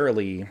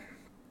necessarily,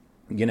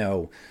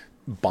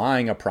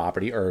 buying a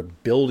property or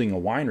building a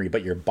winery,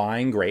 but you're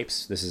buying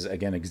grapes. This is,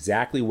 again,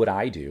 exactly what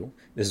I do.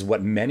 This is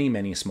what many,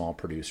 many small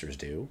producers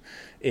do,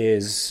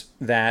 is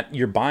that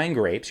you're buying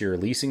grapes, you're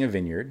leasing a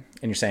vineyard,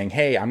 and you're saying,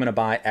 hey, I'm going to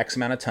buy X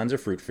amount of tons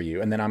of fruit for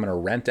you, and then I'm going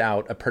to rent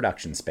out a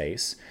production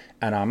space,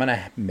 and I'm going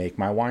to make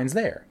my wines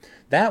there.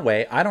 That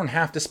way, I don't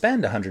have to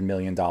spend $100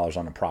 million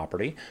on a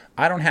property.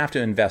 I don't have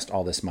to invest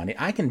all this money.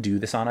 I can do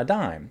this on a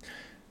dime.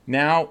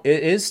 Now,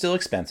 it is still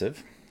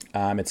expensive.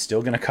 It's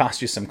still going to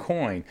cost you some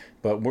coin,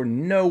 but we're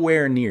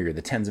nowhere near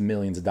the tens of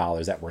millions of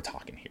dollars that we're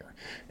talking here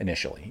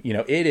initially.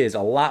 It is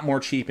a lot more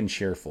cheap and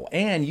cheerful,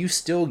 and you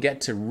still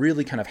get to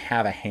really kind of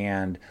have a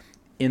hand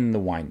in the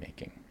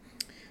winemaking.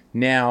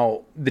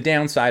 Now, the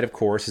downside, of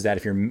course, is that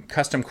if you're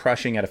custom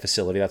crushing at a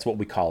facility, that's what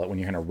we call it when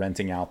you're kind of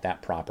renting out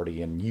that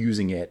property and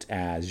using it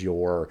as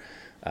your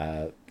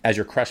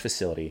crush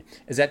facility,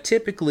 is that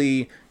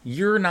typically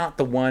you're not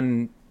the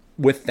one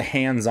with the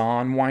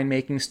hands-on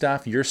winemaking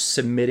stuff. You're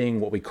submitting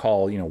what we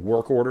call,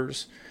 work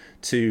orders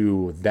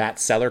to that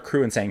cellar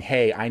crew and saying,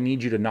 hey, I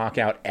need you to knock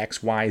out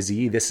X, Y,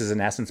 Z. This is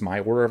in essence my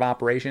order of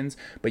operations,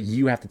 but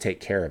you have to take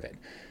care of it.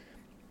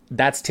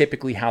 That's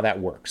typically how that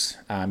works.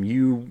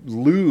 You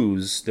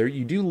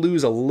do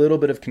lose a little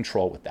bit of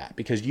control with that,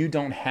 because you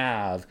don't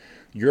have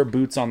your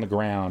boots on the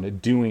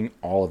ground doing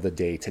all of the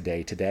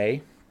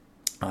day-to-day.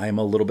 I'm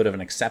a little bit of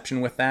an exception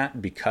with that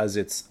because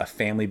it's a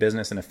family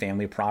business and a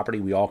family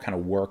property. We all kind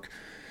of work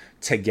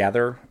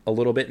together a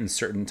little bit in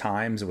certain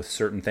times with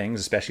certain things,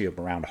 especially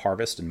around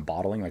harvest and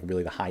bottling,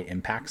 really the high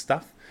impact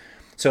stuff.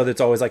 So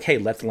it's always like, hey,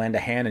 let's lend a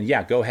hand, and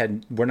yeah, go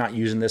ahead. We're not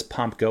using this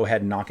pump. Go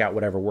ahead and knock out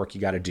whatever work you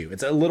got to do.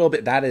 It's a little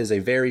bit, that is a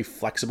very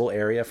flexible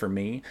area for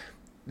me.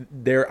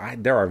 There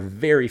are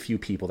very few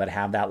people that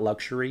have that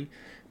luxury,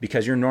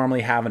 because you're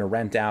normally having to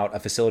rent out a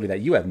facility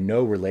that you have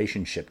no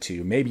relationship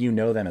to. Maybe you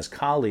know them as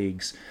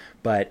colleagues,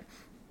 but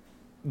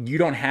you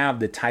don't have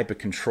the type of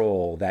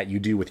control that you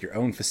do with your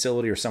own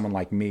facility or someone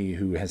like me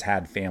who has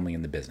had family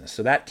in the business.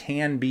 So that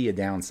can be a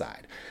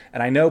downside.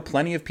 And I know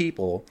plenty of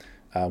people,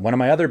 one of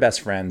my other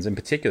best friends in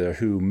particular,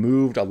 who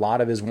moved a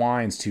lot of his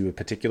wines to a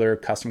particular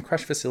custom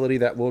crush facility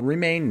that will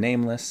remain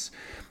nameless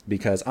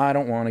because I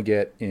don't want to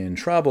get in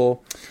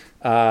trouble,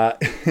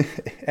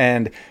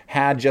 and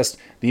had just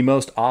the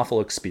most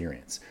awful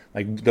experience.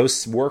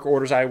 Those work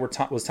orders I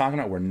was talking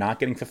about were not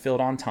getting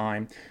fulfilled on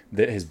time.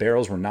 His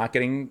barrels were not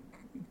getting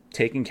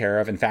taken care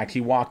of. In fact,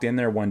 he walked in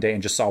there one day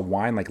and just saw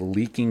wine like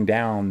leaking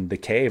down the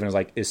cave and was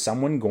like, is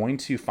someone going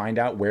to find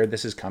out where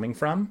this is coming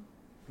from?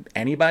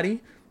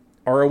 Anybody?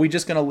 Or are we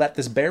just going to let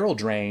this barrel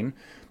drain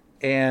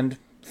and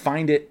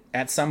find it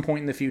at some point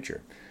in the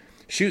future?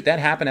 Shoot, that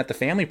happened at the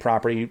family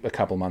property a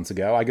couple months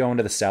ago. I go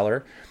into the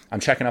cellar.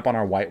 I'm checking up on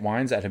our white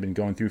wines that have been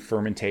going through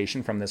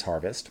fermentation from this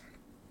harvest.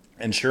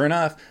 And sure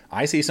enough,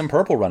 I see some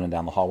purple running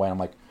down the hallway. I'm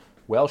like,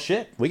 well,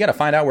 shit, we got to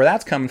find out where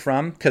that's coming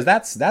from, because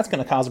that's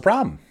going to cause a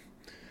problem.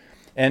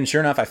 And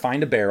sure enough, I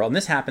find a barrel, and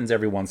this happens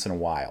every once in a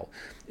while,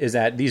 is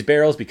that these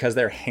barrels, because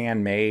they're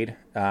handmade,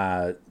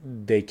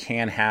 they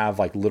can have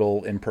like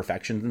little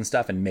imperfections and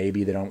stuff, and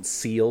maybe they don't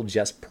seal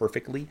just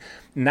perfectly.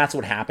 And that's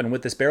what happened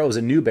with this barrel. It was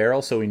a new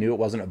barrel, so we knew it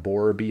wasn't a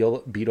borer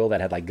beetle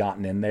that had like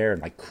gotten in there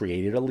and like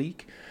created a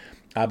leak.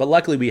 But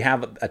luckily we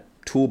have a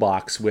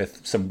toolbox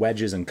with some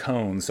wedges and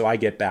cones, so I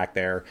get back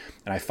there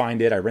and I find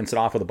it, I rinse it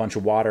off with a bunch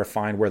of water,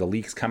 find where the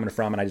leak's coming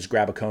from, and I just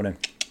grab a cone and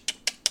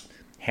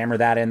hammer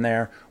that in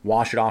there,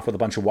 wash it off with a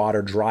bunch of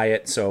water, dry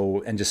it,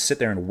 and just sit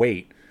there and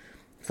wait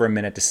for a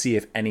minute to see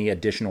if any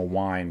additional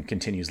wine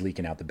continues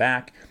leaking out the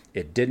back.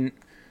 It didn't.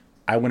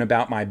 I went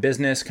about my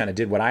business, kind of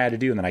did what I had to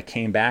do, and then I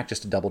came back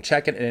just to double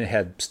check it, and it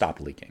had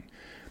stopped leaking.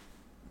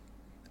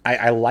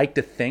 I like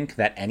to think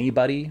that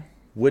anybody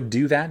would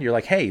do that. You're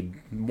like, hey,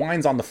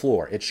 wine's on the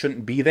floor. It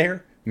shouldn't be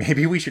there.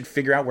 Maybe we should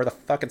figure out where the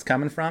fuck it's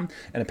coming from.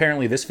 And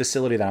apparently this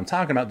facility that I'm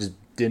talking about just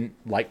didn't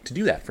like to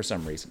do that for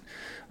some reason.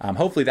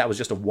 Hopefully that was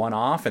just a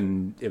one-off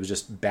and it was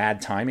just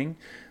bad timing.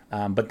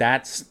 But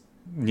that's,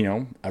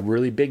 a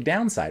really big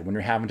downside when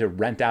you're having to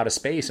rent out a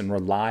space and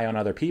rely on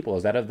other people,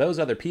 is that if those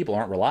other people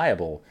aren't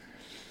reliable,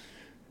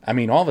 I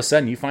mean, all of a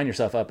sudden you find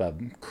yourself up a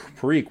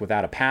creek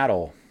without a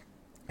paddle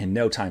in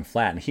no time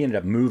flat. And he ended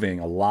up moving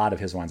a lot of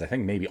his wines, I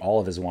think maybe all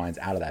of his wines,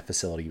 out of that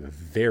facility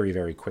very,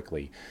 very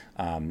quickly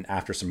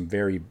after some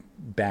very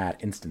bad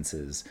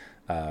instances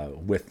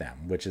with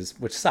them, which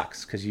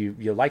sucks, because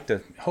you like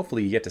to,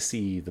 hopefully you get to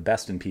see the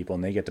best in people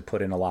and they get to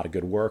put in a lot of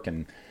good work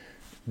and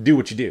do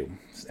what you do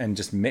and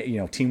just,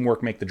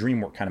 teamwork make the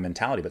dream work kind of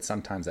mentality. But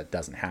sometimes that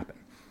doesn't happen.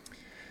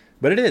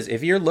 But it is,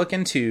 if you're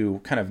looking to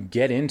kind of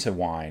get into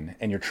wine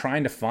and you're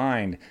trying to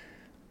find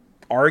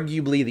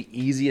arguably the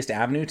easiest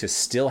avenue to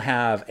still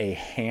have a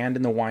hand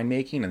in the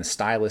winemaking and the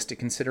stylistic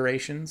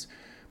considerations,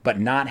 but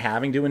not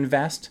having to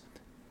invest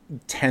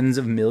tens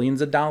of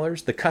millions of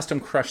dollars, the custom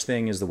crush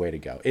thing is the way to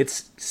go.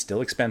 It's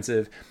still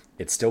expensive.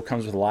 It still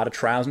comes with a lot of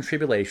trials and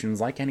tribulations,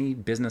 like any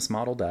business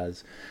model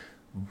does.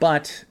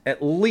 But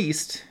at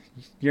least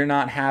you're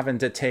not having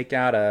to take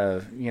out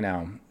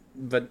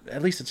but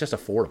at least it's just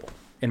affordable,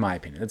 in my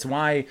opinion. That's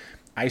why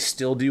I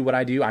still do what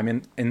I do.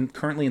 I'm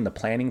currently in the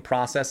planning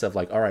process of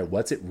like, all right,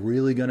 what's it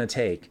really going to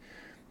take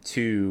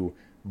to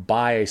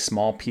buy a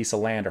small piece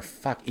of land, or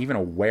even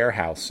a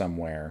warehouse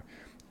somewhere,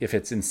 if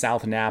it's in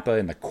South Napa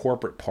in the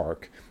corporate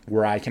park,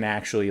 where I can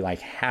actually like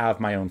have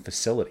my own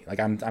facility. Like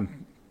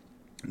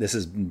this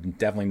is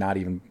definitely not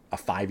even a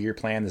 5-year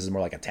plan. This is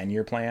more like a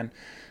 10-year plan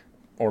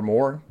or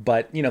more.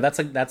 But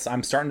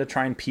I'm starting to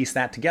try and piece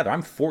that together.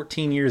 I'm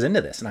 14 years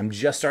into this and I'm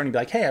just starting to be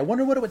like, hey, I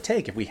wonder what it would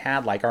take if we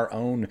had like our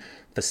own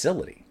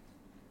facility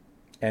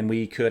and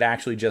we could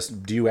actually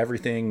just do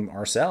everything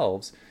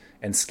ourselves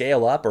and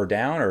scale up or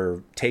down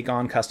or take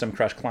on custom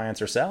crush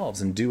clients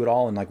ourselves and do it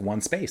all in like one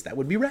space. That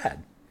would be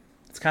rad.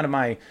 It's kind of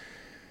my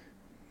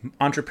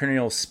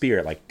entrepreneurial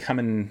spirit, like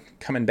coming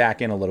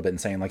back in a little bit and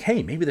saying like,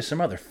 hey, maybe there's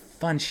some other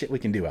fun shit we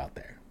can do out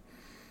there.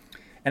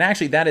 And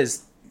actually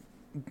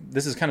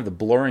this is kind of the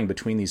blurring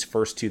between these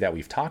first two that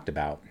we've talked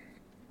about.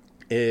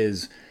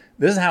 This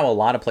is how a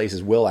lot of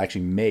places will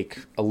actually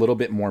make a little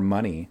bit more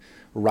money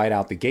right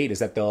out the gate, is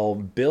that they'll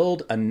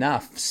build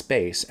enough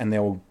space and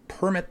they'll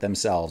permit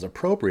themselves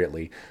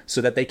appropriately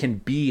so that they can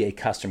be a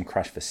custom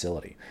crush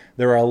facility.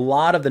 There are a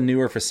lot of the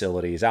newer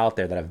facilities out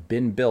there that have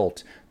been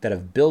built that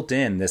have built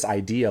in this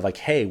idea of like,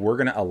 hey, we're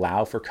going to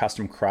allow for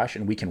custom crush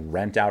and we can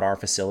rent out our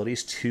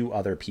facilities to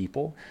other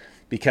people,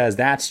 because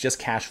that's just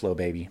cash flow,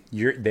 baby.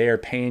 They are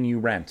paying you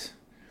rent.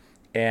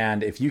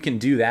 And if you can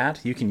do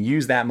that, you can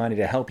use that money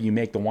to help you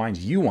make the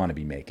wines you want to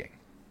be making,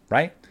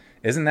 right?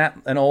 Isn't that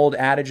an old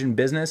adage in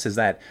business? Is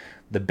that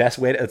the best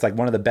way it's like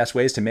one of the best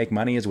ways to make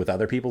money is with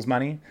other people's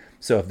money.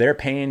 So if they're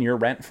paying your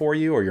rent for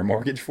you or your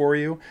mortgage for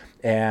you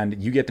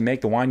and you get to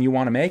make the wine you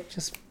want to make,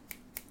 just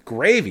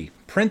gravy,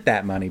 print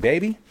that money,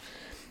 baby.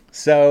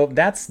 So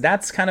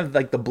that's kind of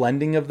like the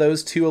blending of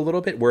those two a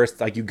little bit, where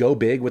it's like you go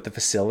big with the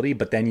facility,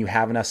 but then you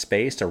have enough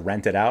space to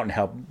rent it out and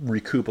help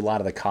recoup a lot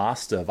of the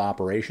cost of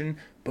operation.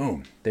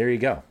 Boom, there you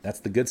go.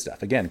 That's the good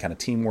stuff. Again, kind of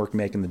teamwork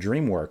making the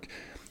dream work.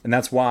 And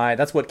that's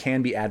what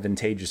can be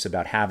advantageous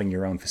about having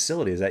your own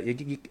facility, is that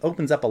it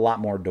opens up a lot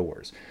more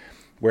doors.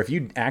 Where if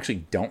you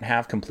actually don't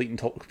have complete and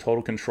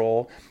total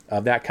control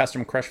of that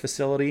custom crush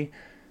facility,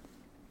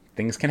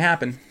 things can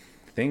happen.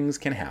 Things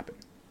can happen.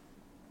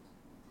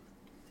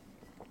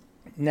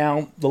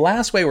 Now, the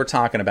last way we're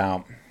talking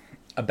about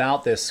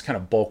this kind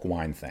of bulk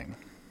wine thing,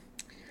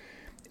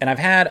 and I've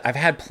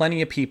had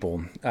plenty of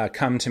people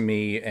come to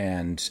me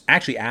and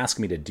actually ask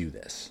me to do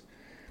this.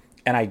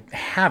 And I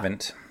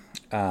haven't,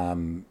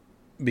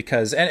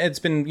 because, and it's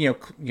been,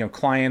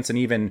 clients and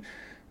even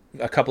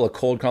a couple of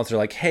cold calls are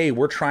like, hey,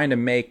 we're trying to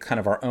make kind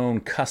of our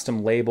own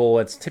custom label.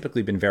 It's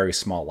typically been very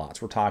small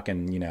lots. We're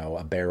talking,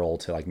 a barrel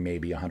to like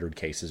maybe 100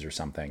 cases or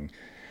something.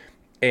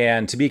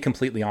 And to be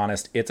completely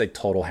honest, it's a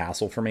total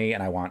hassle for me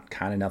and I want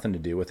kind of nothing to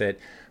do with it.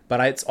 But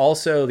it's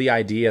also the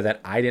idea that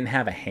I didn't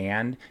have a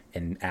hand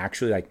in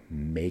actually like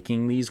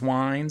making these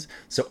wines.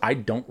 So I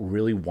don't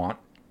really want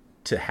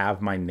to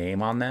have my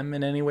name on them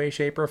in any way,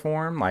 shape, or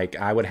form. Like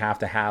I would have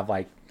to have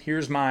like,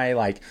 here's my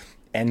like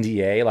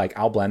NDA, like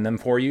I'll blend them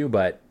for you,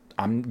 but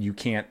you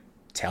can't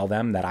tell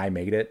them that I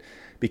made it,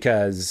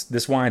 because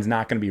this wine's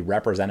not going to be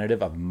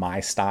representative of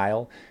my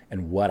style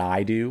and what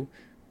I do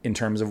in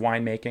terms of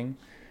winemaking.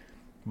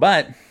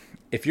 But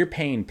if you're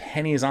paying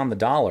pennies on the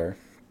dollar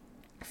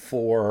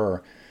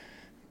for,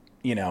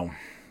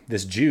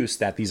 this juice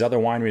that these other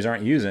wineries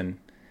aren't using,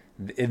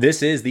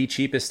 this is the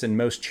cheapest and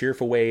most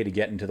cheerful way to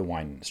get into the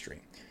wine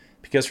industry.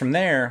 Because from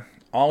there,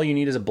 all you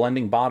need is a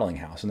blending bottling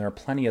house. And there are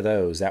plenty of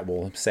those that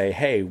will say,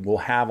 hey, we'll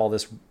have all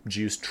this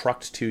juice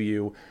trucked to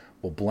you.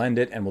 We'll blend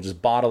it and we'll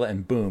just bottle it,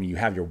 and boom, you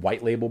have your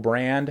white label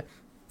brand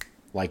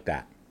like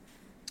that.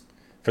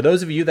 For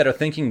those of you that are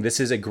thinking this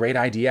is a great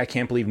idea, I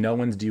can't believe no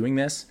one's doing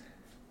this,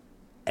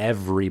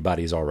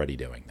 everybody's already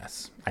doing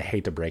this. I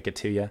hate to break it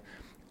to you.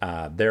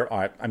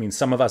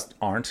 Some of us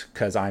aren't,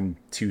 because I'm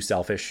too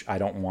selfish. I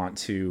don't want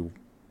to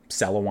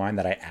sell a wine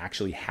that I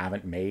actually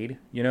haven't made.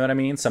 You know what I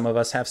mean? Some of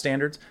us have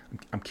standards.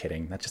 I'm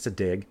kidding. That's just a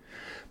dig.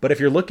 But if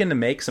you're looking to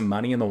make some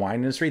money in the wine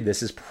industry,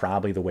 this is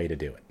probably the way to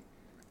do it.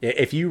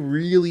 If you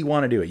really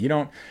want to do it, you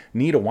don't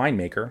need a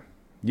winemaker.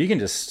 You can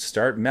just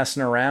start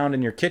messing around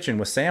in your kitchen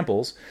with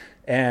samples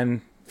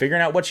and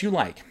figuring out what you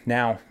like.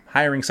 Now,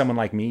 hiring someone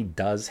like me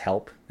does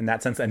help in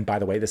that sense. And by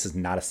the way, this is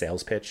not a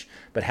sales pitch,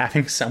 but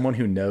having someone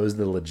who knows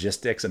the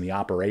logistics and the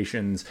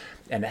operations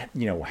and,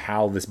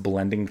 how this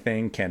blending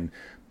thing can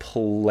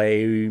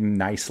play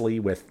nicely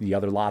with the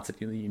other lots,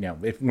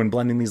 when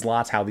blending these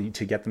lots,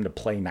 to get them to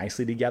play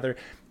nicely together,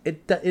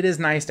 it is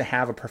nice to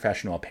have a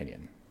professional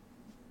opinion.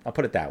 I'll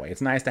put it that way.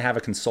 It's nice to have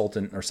a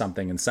consultant or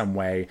something in some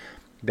way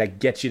that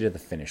gets you to the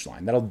finish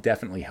line. That'll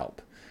definitely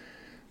help.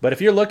 But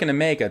if you're looking to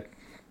make a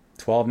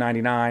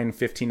 $12.99,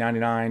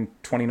 $15.99,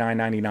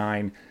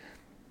 $29.99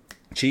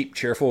 cheap,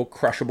 cheerful,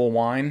 crushable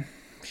wine,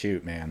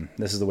 shoot, man,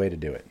 this is the way to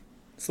do it.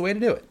 It's the way to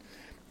do it.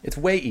 It's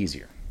way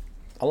easier.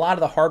 A lot of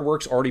the hard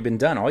work's already been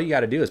done. All you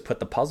got to do is put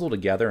the puzzle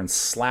together and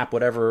slap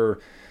whatever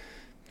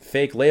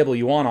fake label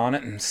you want on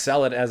it and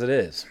sell it as it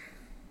is.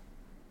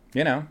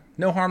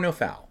 No harm, no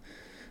foul.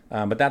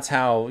 But that's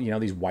how,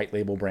 these white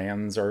label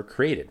brands are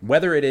created.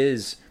 Whether it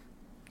is,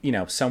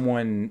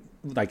 someone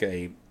like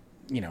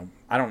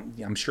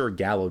I'm sure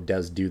Gallo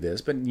does do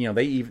this, but,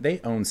 they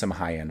own some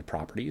high-end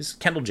properties.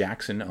 Kendall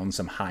Jackson owns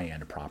some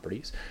high-end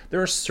properties.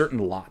 There are certain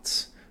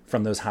lots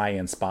from those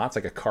high-end spots,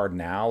 like a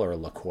Cardinal or a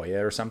La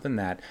Jolla or something,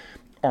 that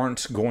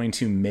aren't going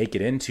to make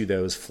it into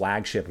those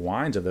flagship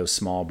wines of those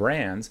small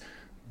brands,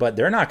 but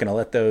they're not going to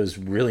let those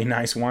really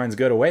nice wines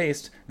go to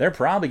waste. They're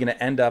probably going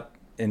to end up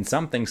in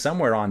something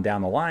somewhere on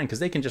down the line, because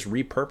they can just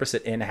repurpose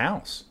it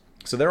in-house.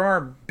 So there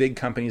are big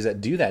companies that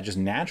do that just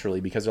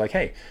naturally, because they're like,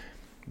 hey,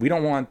 we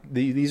don't want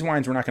these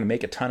wines, we're not going to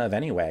make a ton of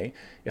anyway.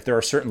 If there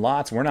are certain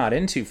lots we're not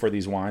into for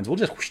these wines, we'll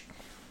just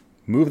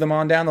move them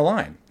on down the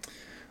line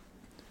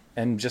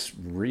and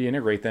just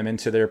reintegrate them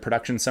into their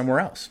production somewhere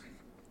else.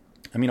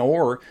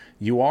 Or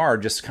you are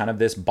just kind of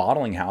this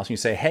bottling house and you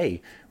say,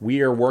 hey,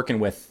 we are working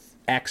with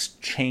X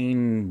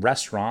chain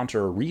restaurant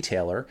or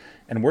retailer,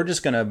 and we're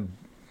just going to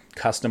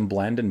custom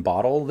blend and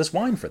bottle this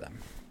wine for them.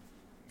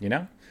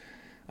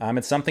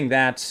 It's something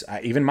that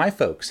even my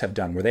folks have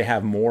done, where they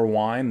have more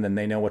wine than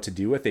they know what to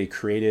do with. They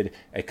created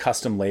a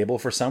custom label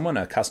for someone,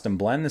 a custom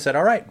blend, and said,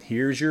 all right,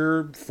 here's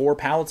your 4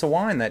 pallets of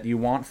wine that you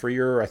want for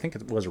your, I think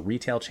it was a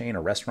retail chain,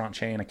 a restaurant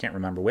chain, I can't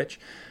remember which.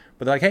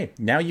 But they're like, hey,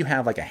 now you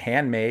have like a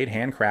handmade,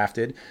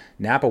 handcrafted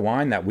Napa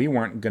wine that we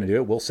weren't going to do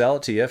it. We'll sell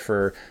it to you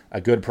for a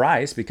good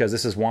price, because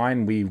this is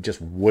wine we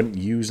just wouldn't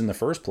use in the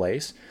first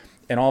place.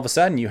 And all of a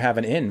sudden you have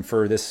an in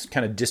for this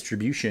kind of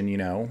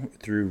distribution,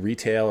 through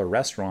retail or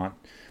restaurant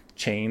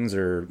chains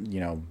or,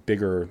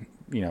 bigger,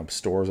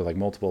 stores with like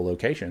multiple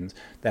locations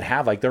that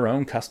have like their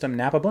own custom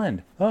Napa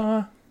blend.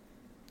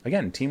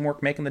 Again,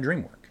 teamwork making the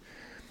dream work.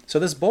 So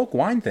this bulk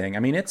wine thing,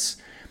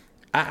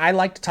 I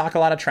like to talk a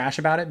lot of trash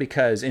about it,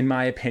 because in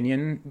my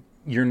opinion,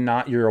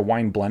 you're a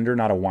wine blender,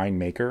 not a wine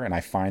maker. And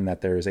I find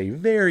that there's a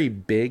very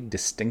big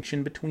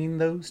distinction between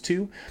those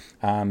two.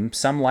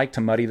 Some like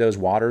to muddy those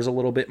waters a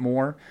little bit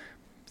more.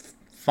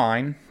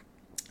 Fine.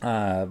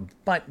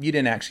 But you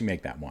didn't actually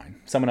make that wine.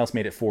 Someone else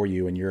made it for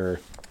you, and you're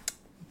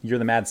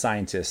the mad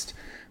scientist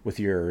with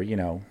your,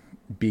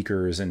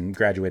 beakers and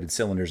graduated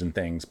cylinders and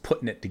things,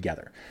 putting it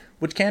together,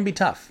 which can be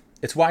tough.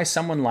 It's why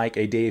someone like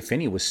a Dave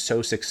Finney was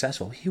so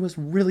successful. He was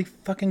really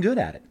fucking good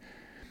at it.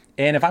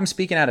 And if I'm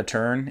speaking out of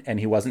turn and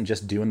he wasn't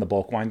just doing the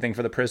bulk wine thing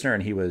for The Prisoner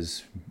and he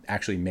was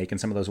actually making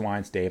some of those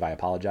wines, Dave, I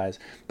apologize,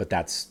 but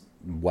that's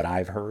what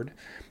I've heard.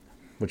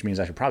 which means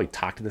I should probably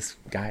talk to this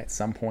guy at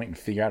some point and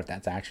figure out if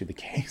that's actually the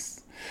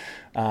case.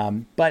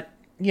 But,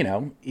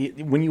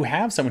 when you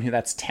have someone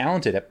that's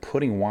talented at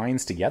putting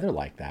wines together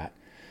like that,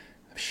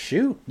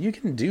 shoot, you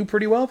can do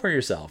pretty well for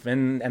yourself.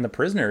 And the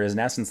Prisoner is in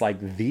essence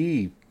like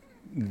the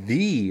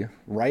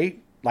right,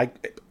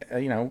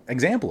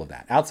 example of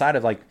that. Outside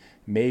of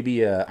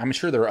maybe, I'm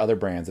sure there are other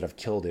brands that have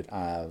killed it.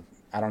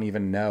 I don't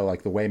even know,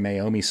 the way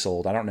Maomi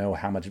sold. I don't know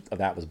how much of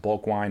that was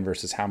bulk wine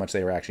versus how much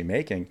they were actually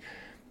making.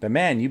 But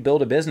man, you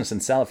build a business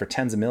and sell it for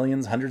tens of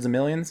millions, hundreds of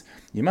millions.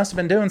 You must have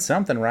been doing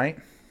something right.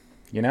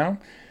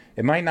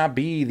 It might not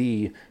be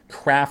the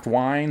craft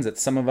wines that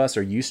some of us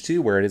are used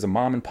to, where it is a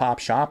mom and pop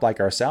shop like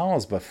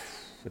ourselves, but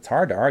it's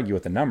hard to argue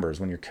with the numbers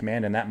when you're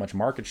commanding that much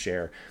market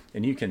share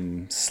and you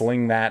can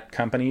sling that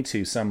company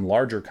to some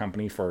larger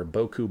company for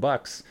beaucoup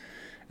bucks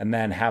and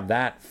then have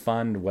that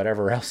fund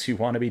whatever else you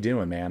want to be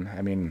doing, man.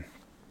 I mean,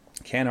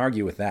 can't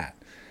argue with that.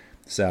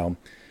 So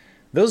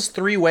those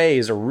three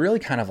ways are really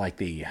kind of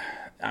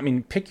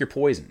pick your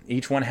poison.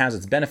 Each one has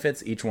its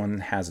benefits. Each one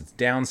has its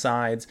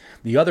downsides.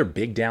 The other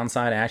big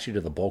downside actually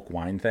to the bulk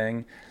wine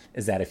thing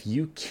is that if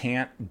you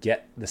can't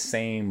get the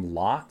same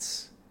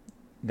lots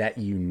that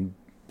you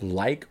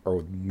like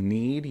or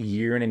need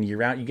year in and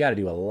year out, you got to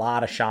do a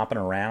lot of shopping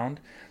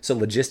around. So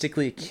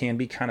logistically, it can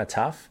be kind of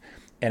tough.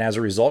 And as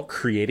a result,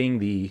 creating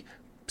the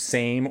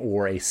same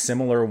or a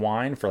similar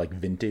wine for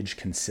vintage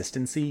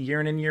consistency year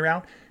in and year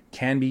out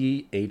can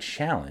be a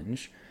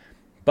challenge.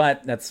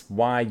 But that's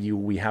why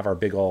we have our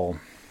big old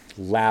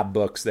lab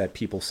books that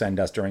people send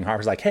us during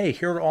harvest. Hey,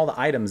 here are all the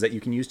items that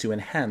you can use to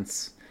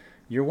enhance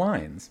your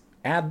wines.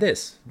 Add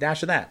this,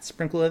 dash of that,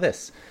 sprinkle of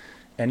this,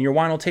 and your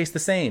wine will taste the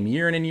same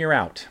year in and year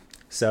out.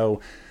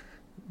 So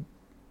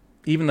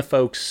even the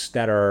folks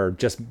that are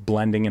just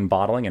blending and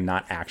bottling and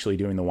not actually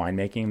doing the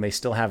winemaking, they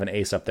still have an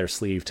ace up their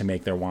sleeve to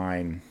make their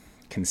wine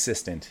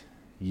consistent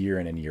year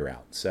in and year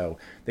out. So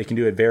they can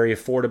do it very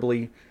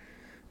affordably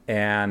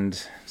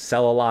and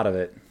sell a lot of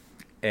it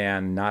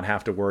and not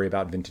have to worry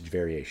about vintage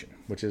variation,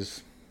 which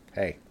is,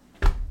 hey,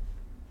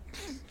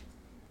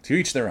 to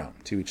each their own,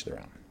 to each their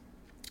own.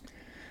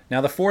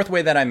 Now, the fourth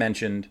way that I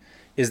mentioned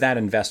is that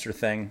investor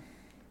thing,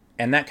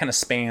 and that kind of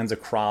spans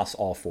across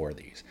all four of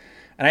these.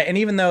 And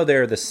even though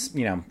they're this,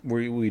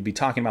 we'd be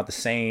talking about the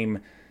same,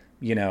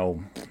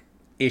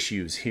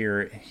 issues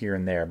here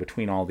and there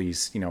between all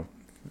these,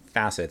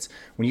 facets.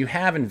 When you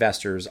have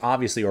investors,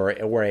 obviously,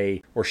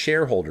 or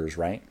shareholders,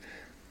 right?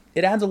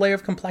 It adds a layer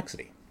of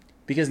complexity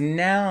because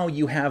now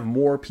you have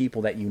more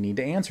people that you need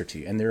to answer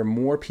to, and there are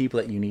more people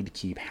that you need to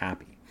keep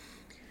happy.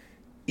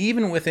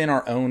 Even within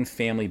our own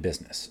family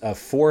business of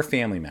 4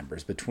 family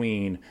members,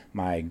 between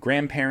my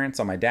grandparents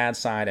on my dad's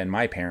side and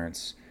my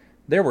parents,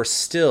 there were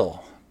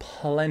still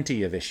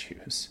plenty of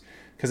issues.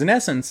 Because in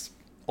essence,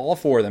 all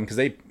 4 of them, because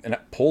they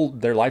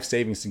pulled their life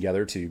savings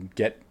together to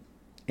get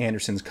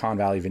Anderson's Con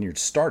Valley Vineyard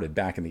started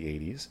back in the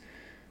 80s,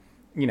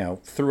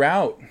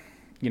 throughout,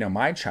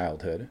 my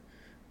childhood,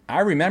 I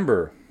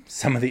remember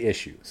some of the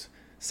issues,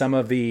 some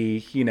of the,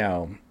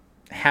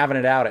 having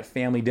it out at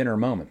family dinner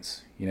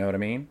moments, you know what I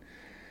mean?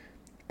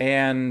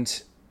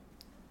 And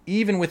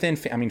even within,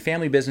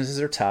 family businesses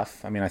are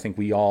tough. I think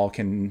we all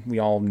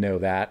know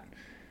that,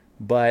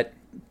 but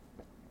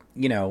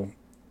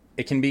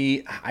it can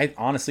be, I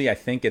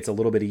think it's a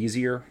little bit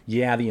easier.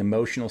 Yeah, the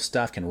emotional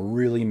stuff can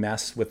really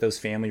mess with those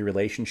family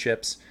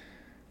relationships,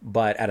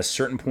 but at a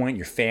certain point,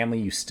 your family,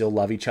 you still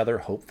love each other,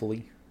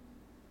 hopefully.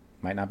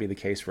 Might not be the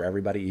case for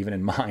everybody, even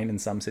in mine in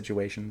some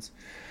situations.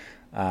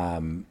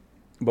 But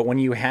when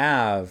you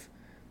have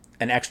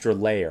an extra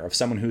layer of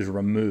someone who's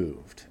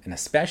removed, and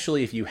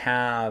especially if you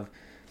have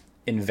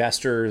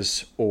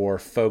investors or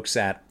folks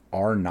that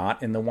are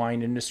not in the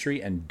wine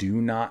industry and do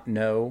not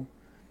know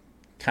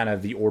kind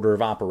of the order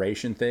of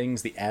operation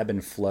things, the ebb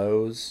and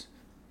flows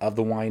of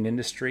the wine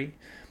industry.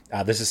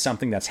 This is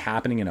something that's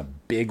happening in a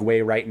big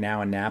way right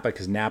now in Napa,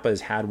 because Napa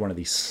has had one of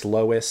the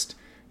slowest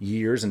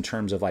years in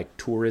terms of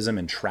tourism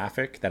and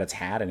traffic that it's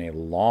had in a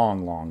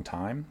long, long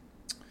time.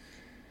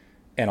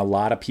 And a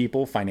lot of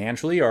people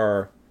financially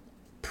are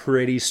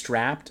pretty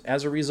strapped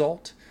as a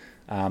result.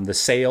 The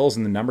sales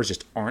and the numbers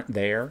just aren't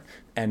there.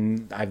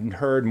 And I've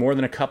heard more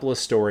than a couple of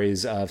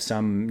stories of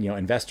some,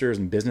 investors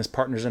and business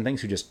partners and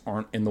things who just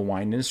aren't in the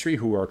wine industry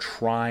who are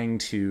trying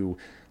to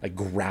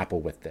grapple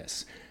with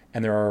this.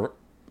 And there are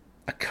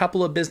a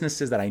couple of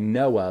businesses that I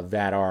know of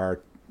that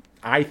are,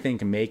 I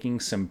think, making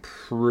some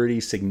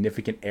pretty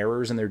significant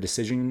errors in their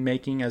decision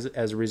making as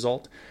a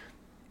result,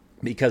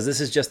 because this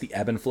is just the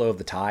ebb and flow of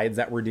the tides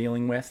that we're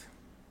dealing with.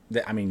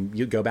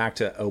 You go back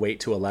to 08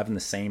 to 11, the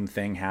same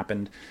thing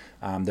happened.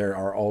 There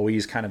are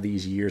always kind of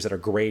these years that are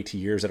great,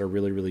 years that are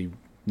really, really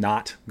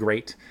not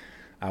great.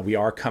 We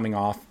are coming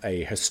off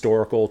a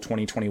historical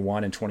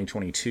 2021 and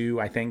 2022,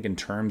 I think, in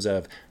terms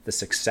of the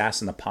success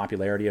and the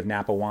popularity of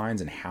Napa wines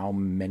and how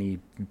many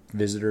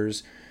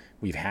visitors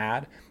we've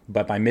had.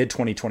 But by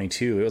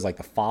mid-2022, it was like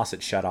the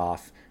faucet shut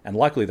off And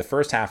luckily, the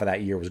first half of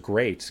that year was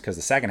great because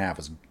the second half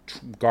was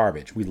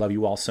garbage. We love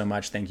you all so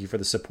much. Thank you for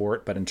the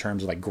support. But in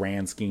terms of like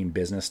grand scheme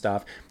business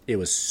stuff, it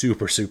was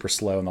super, super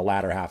slow in the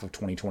latter half of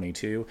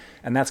 2022.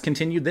 And that's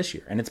continued this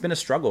year. And it's been a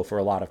struggle for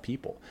a lot of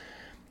people.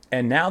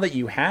 And now that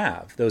you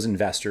have those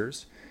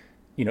investors,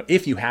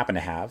 if you happen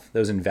to have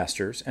those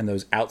investors and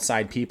those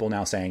outside people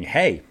now saying,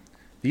 hey,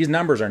 these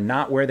numbers are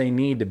not where they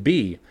need to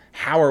be.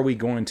 How are we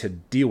going to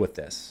deal with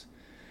this?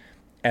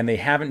 And they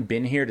haven't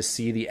been here to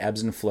see the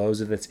ebbs and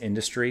flows of this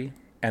industry,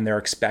 and they're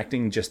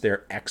expecting just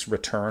their X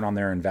return on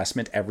their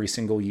investment every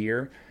single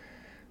year.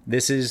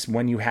 This is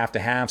when you have to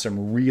have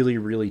some really,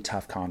 really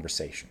tough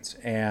conversations.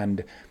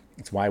 And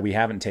it's why we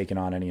haven't taken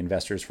on any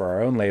investors for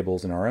our own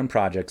labels and our own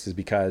projects, is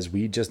because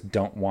we just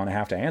don't want to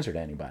have to answer to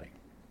anybody.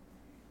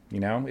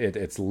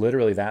 It's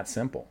literally that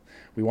simple.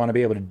 We want to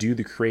be able to do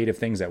the creative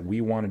things that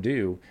we want to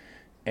do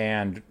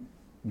and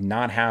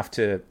not have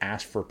to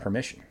ask for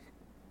permission.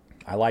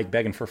 I like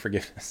begging for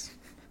forgiveness.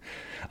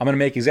 I'm going to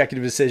make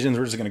executive decisions.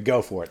 We're just going to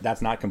go for it.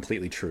 That's not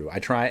completely true.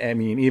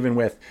 Even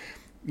with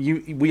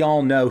you, we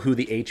all know who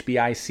the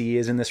HBIC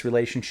is in this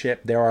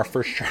relationship. There are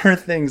for sure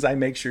things I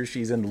make sure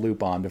she's in the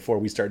loop on before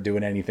we start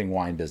doing anything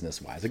wine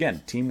business wise.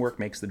 Again, teamwork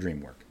makes the dream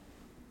work.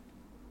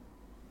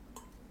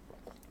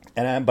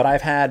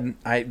 But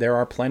there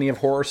are plenty of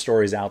horror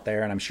stories out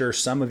there, and I'm sure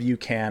some of you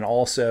can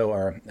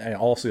also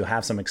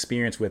have some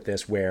experience with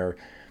this, where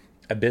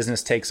a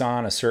business takes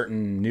on a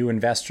certain new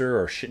investor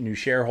or new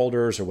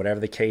shareholders or whatever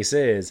the case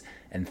is,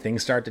 and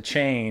things start to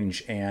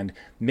change. And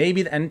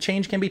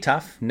change can be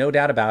tough, no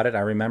doubt about it.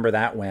 I remember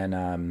that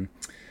when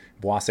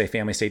Boisset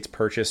Family Estates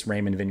purchased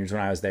Raymond Vineyards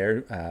when I was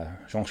there.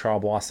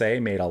 Jean-Charles Boisset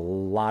made a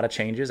lot of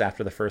changes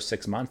after the first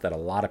 6 months that a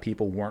lot of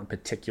people weren't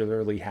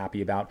particularly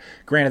happy about.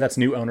 Granted, that's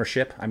new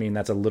ownership.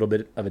 That's a little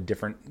bit of a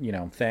different,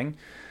 thing.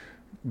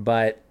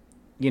 But,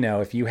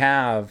 if you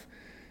have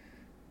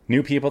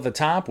new people at the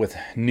top with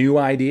new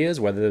ideas,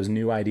 whether those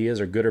new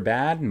ideas are good or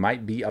bad,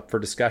 might be up for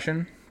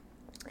discussion.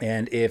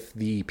 And if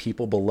the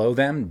people below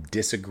them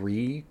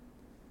disagree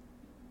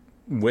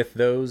with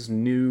those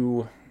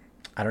new,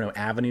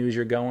 avenues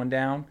you're going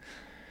down,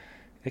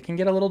 it can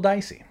get a little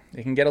dicey.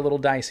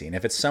 And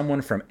if it's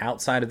someone from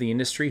outside of the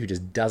industry who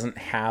just doesn't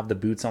have the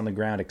boots on the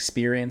ground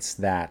experience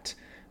that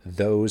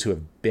those who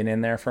have been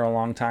in there for a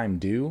long time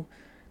do,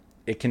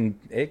 it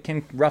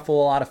can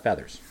ruffle a lot of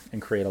feathers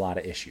and create a lot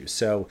of issues.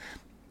 So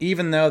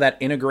even though that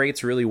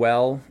integrates really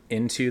well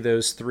into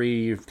those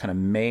three kind of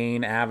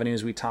main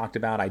avenues we talked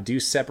about, I do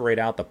separate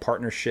out the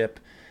partnership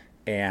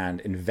and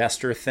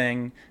investor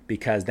thing,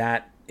 because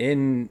that,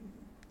 in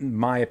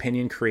my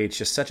opinion, creates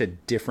just such a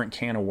different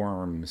can of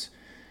worms,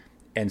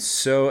 and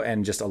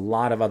just a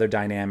lot of other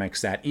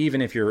dynamics that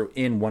even if you're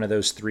in one of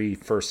those three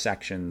first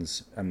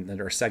sections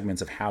or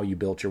segments of how you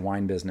built your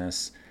wine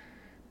business,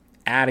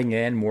 adding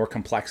in more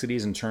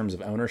complexities in terms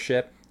of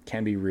ownership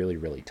can be really,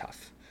 really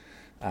tough.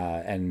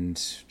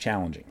 And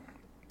challenging.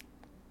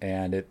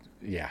 And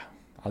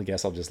I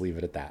guess I'll just leave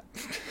it at that.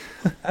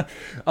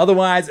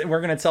 Otherwise, we're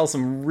going to tell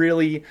some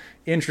really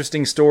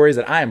interesting stories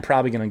that I am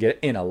probably going to get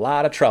in a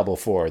lot of trouble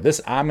for.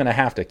 I'm going to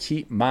have to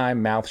keep my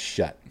mouth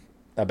shut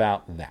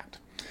about that.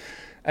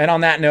 And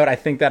on that note, I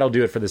think that'll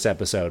do it for this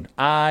episode.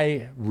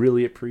 I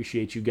really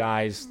appreciate you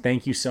guys.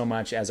 Thank you so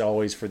much, as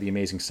always, for the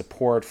amazing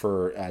support,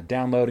 for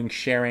downloading,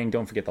 sharing.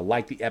 Don't forget to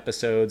like the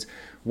episodes.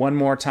 One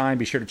more time,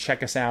 be sure to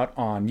check us out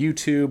on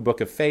YouTube, Book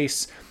of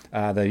Face,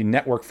 the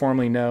network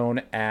formerly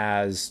known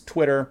as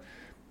Twitter,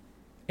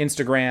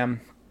 Instagram,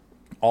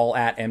 all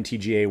at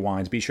MTGA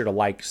Wines. Be sure to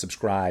like,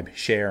 subscribe,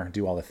 share,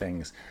 do all the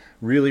things.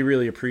 Really,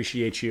 really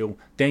appreciate you.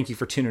 Thank you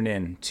for tuning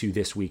in to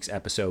this week's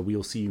episode. We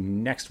will see you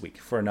next week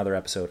for another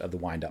episode of the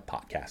Wind Up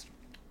Podcast.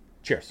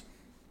 Cheers.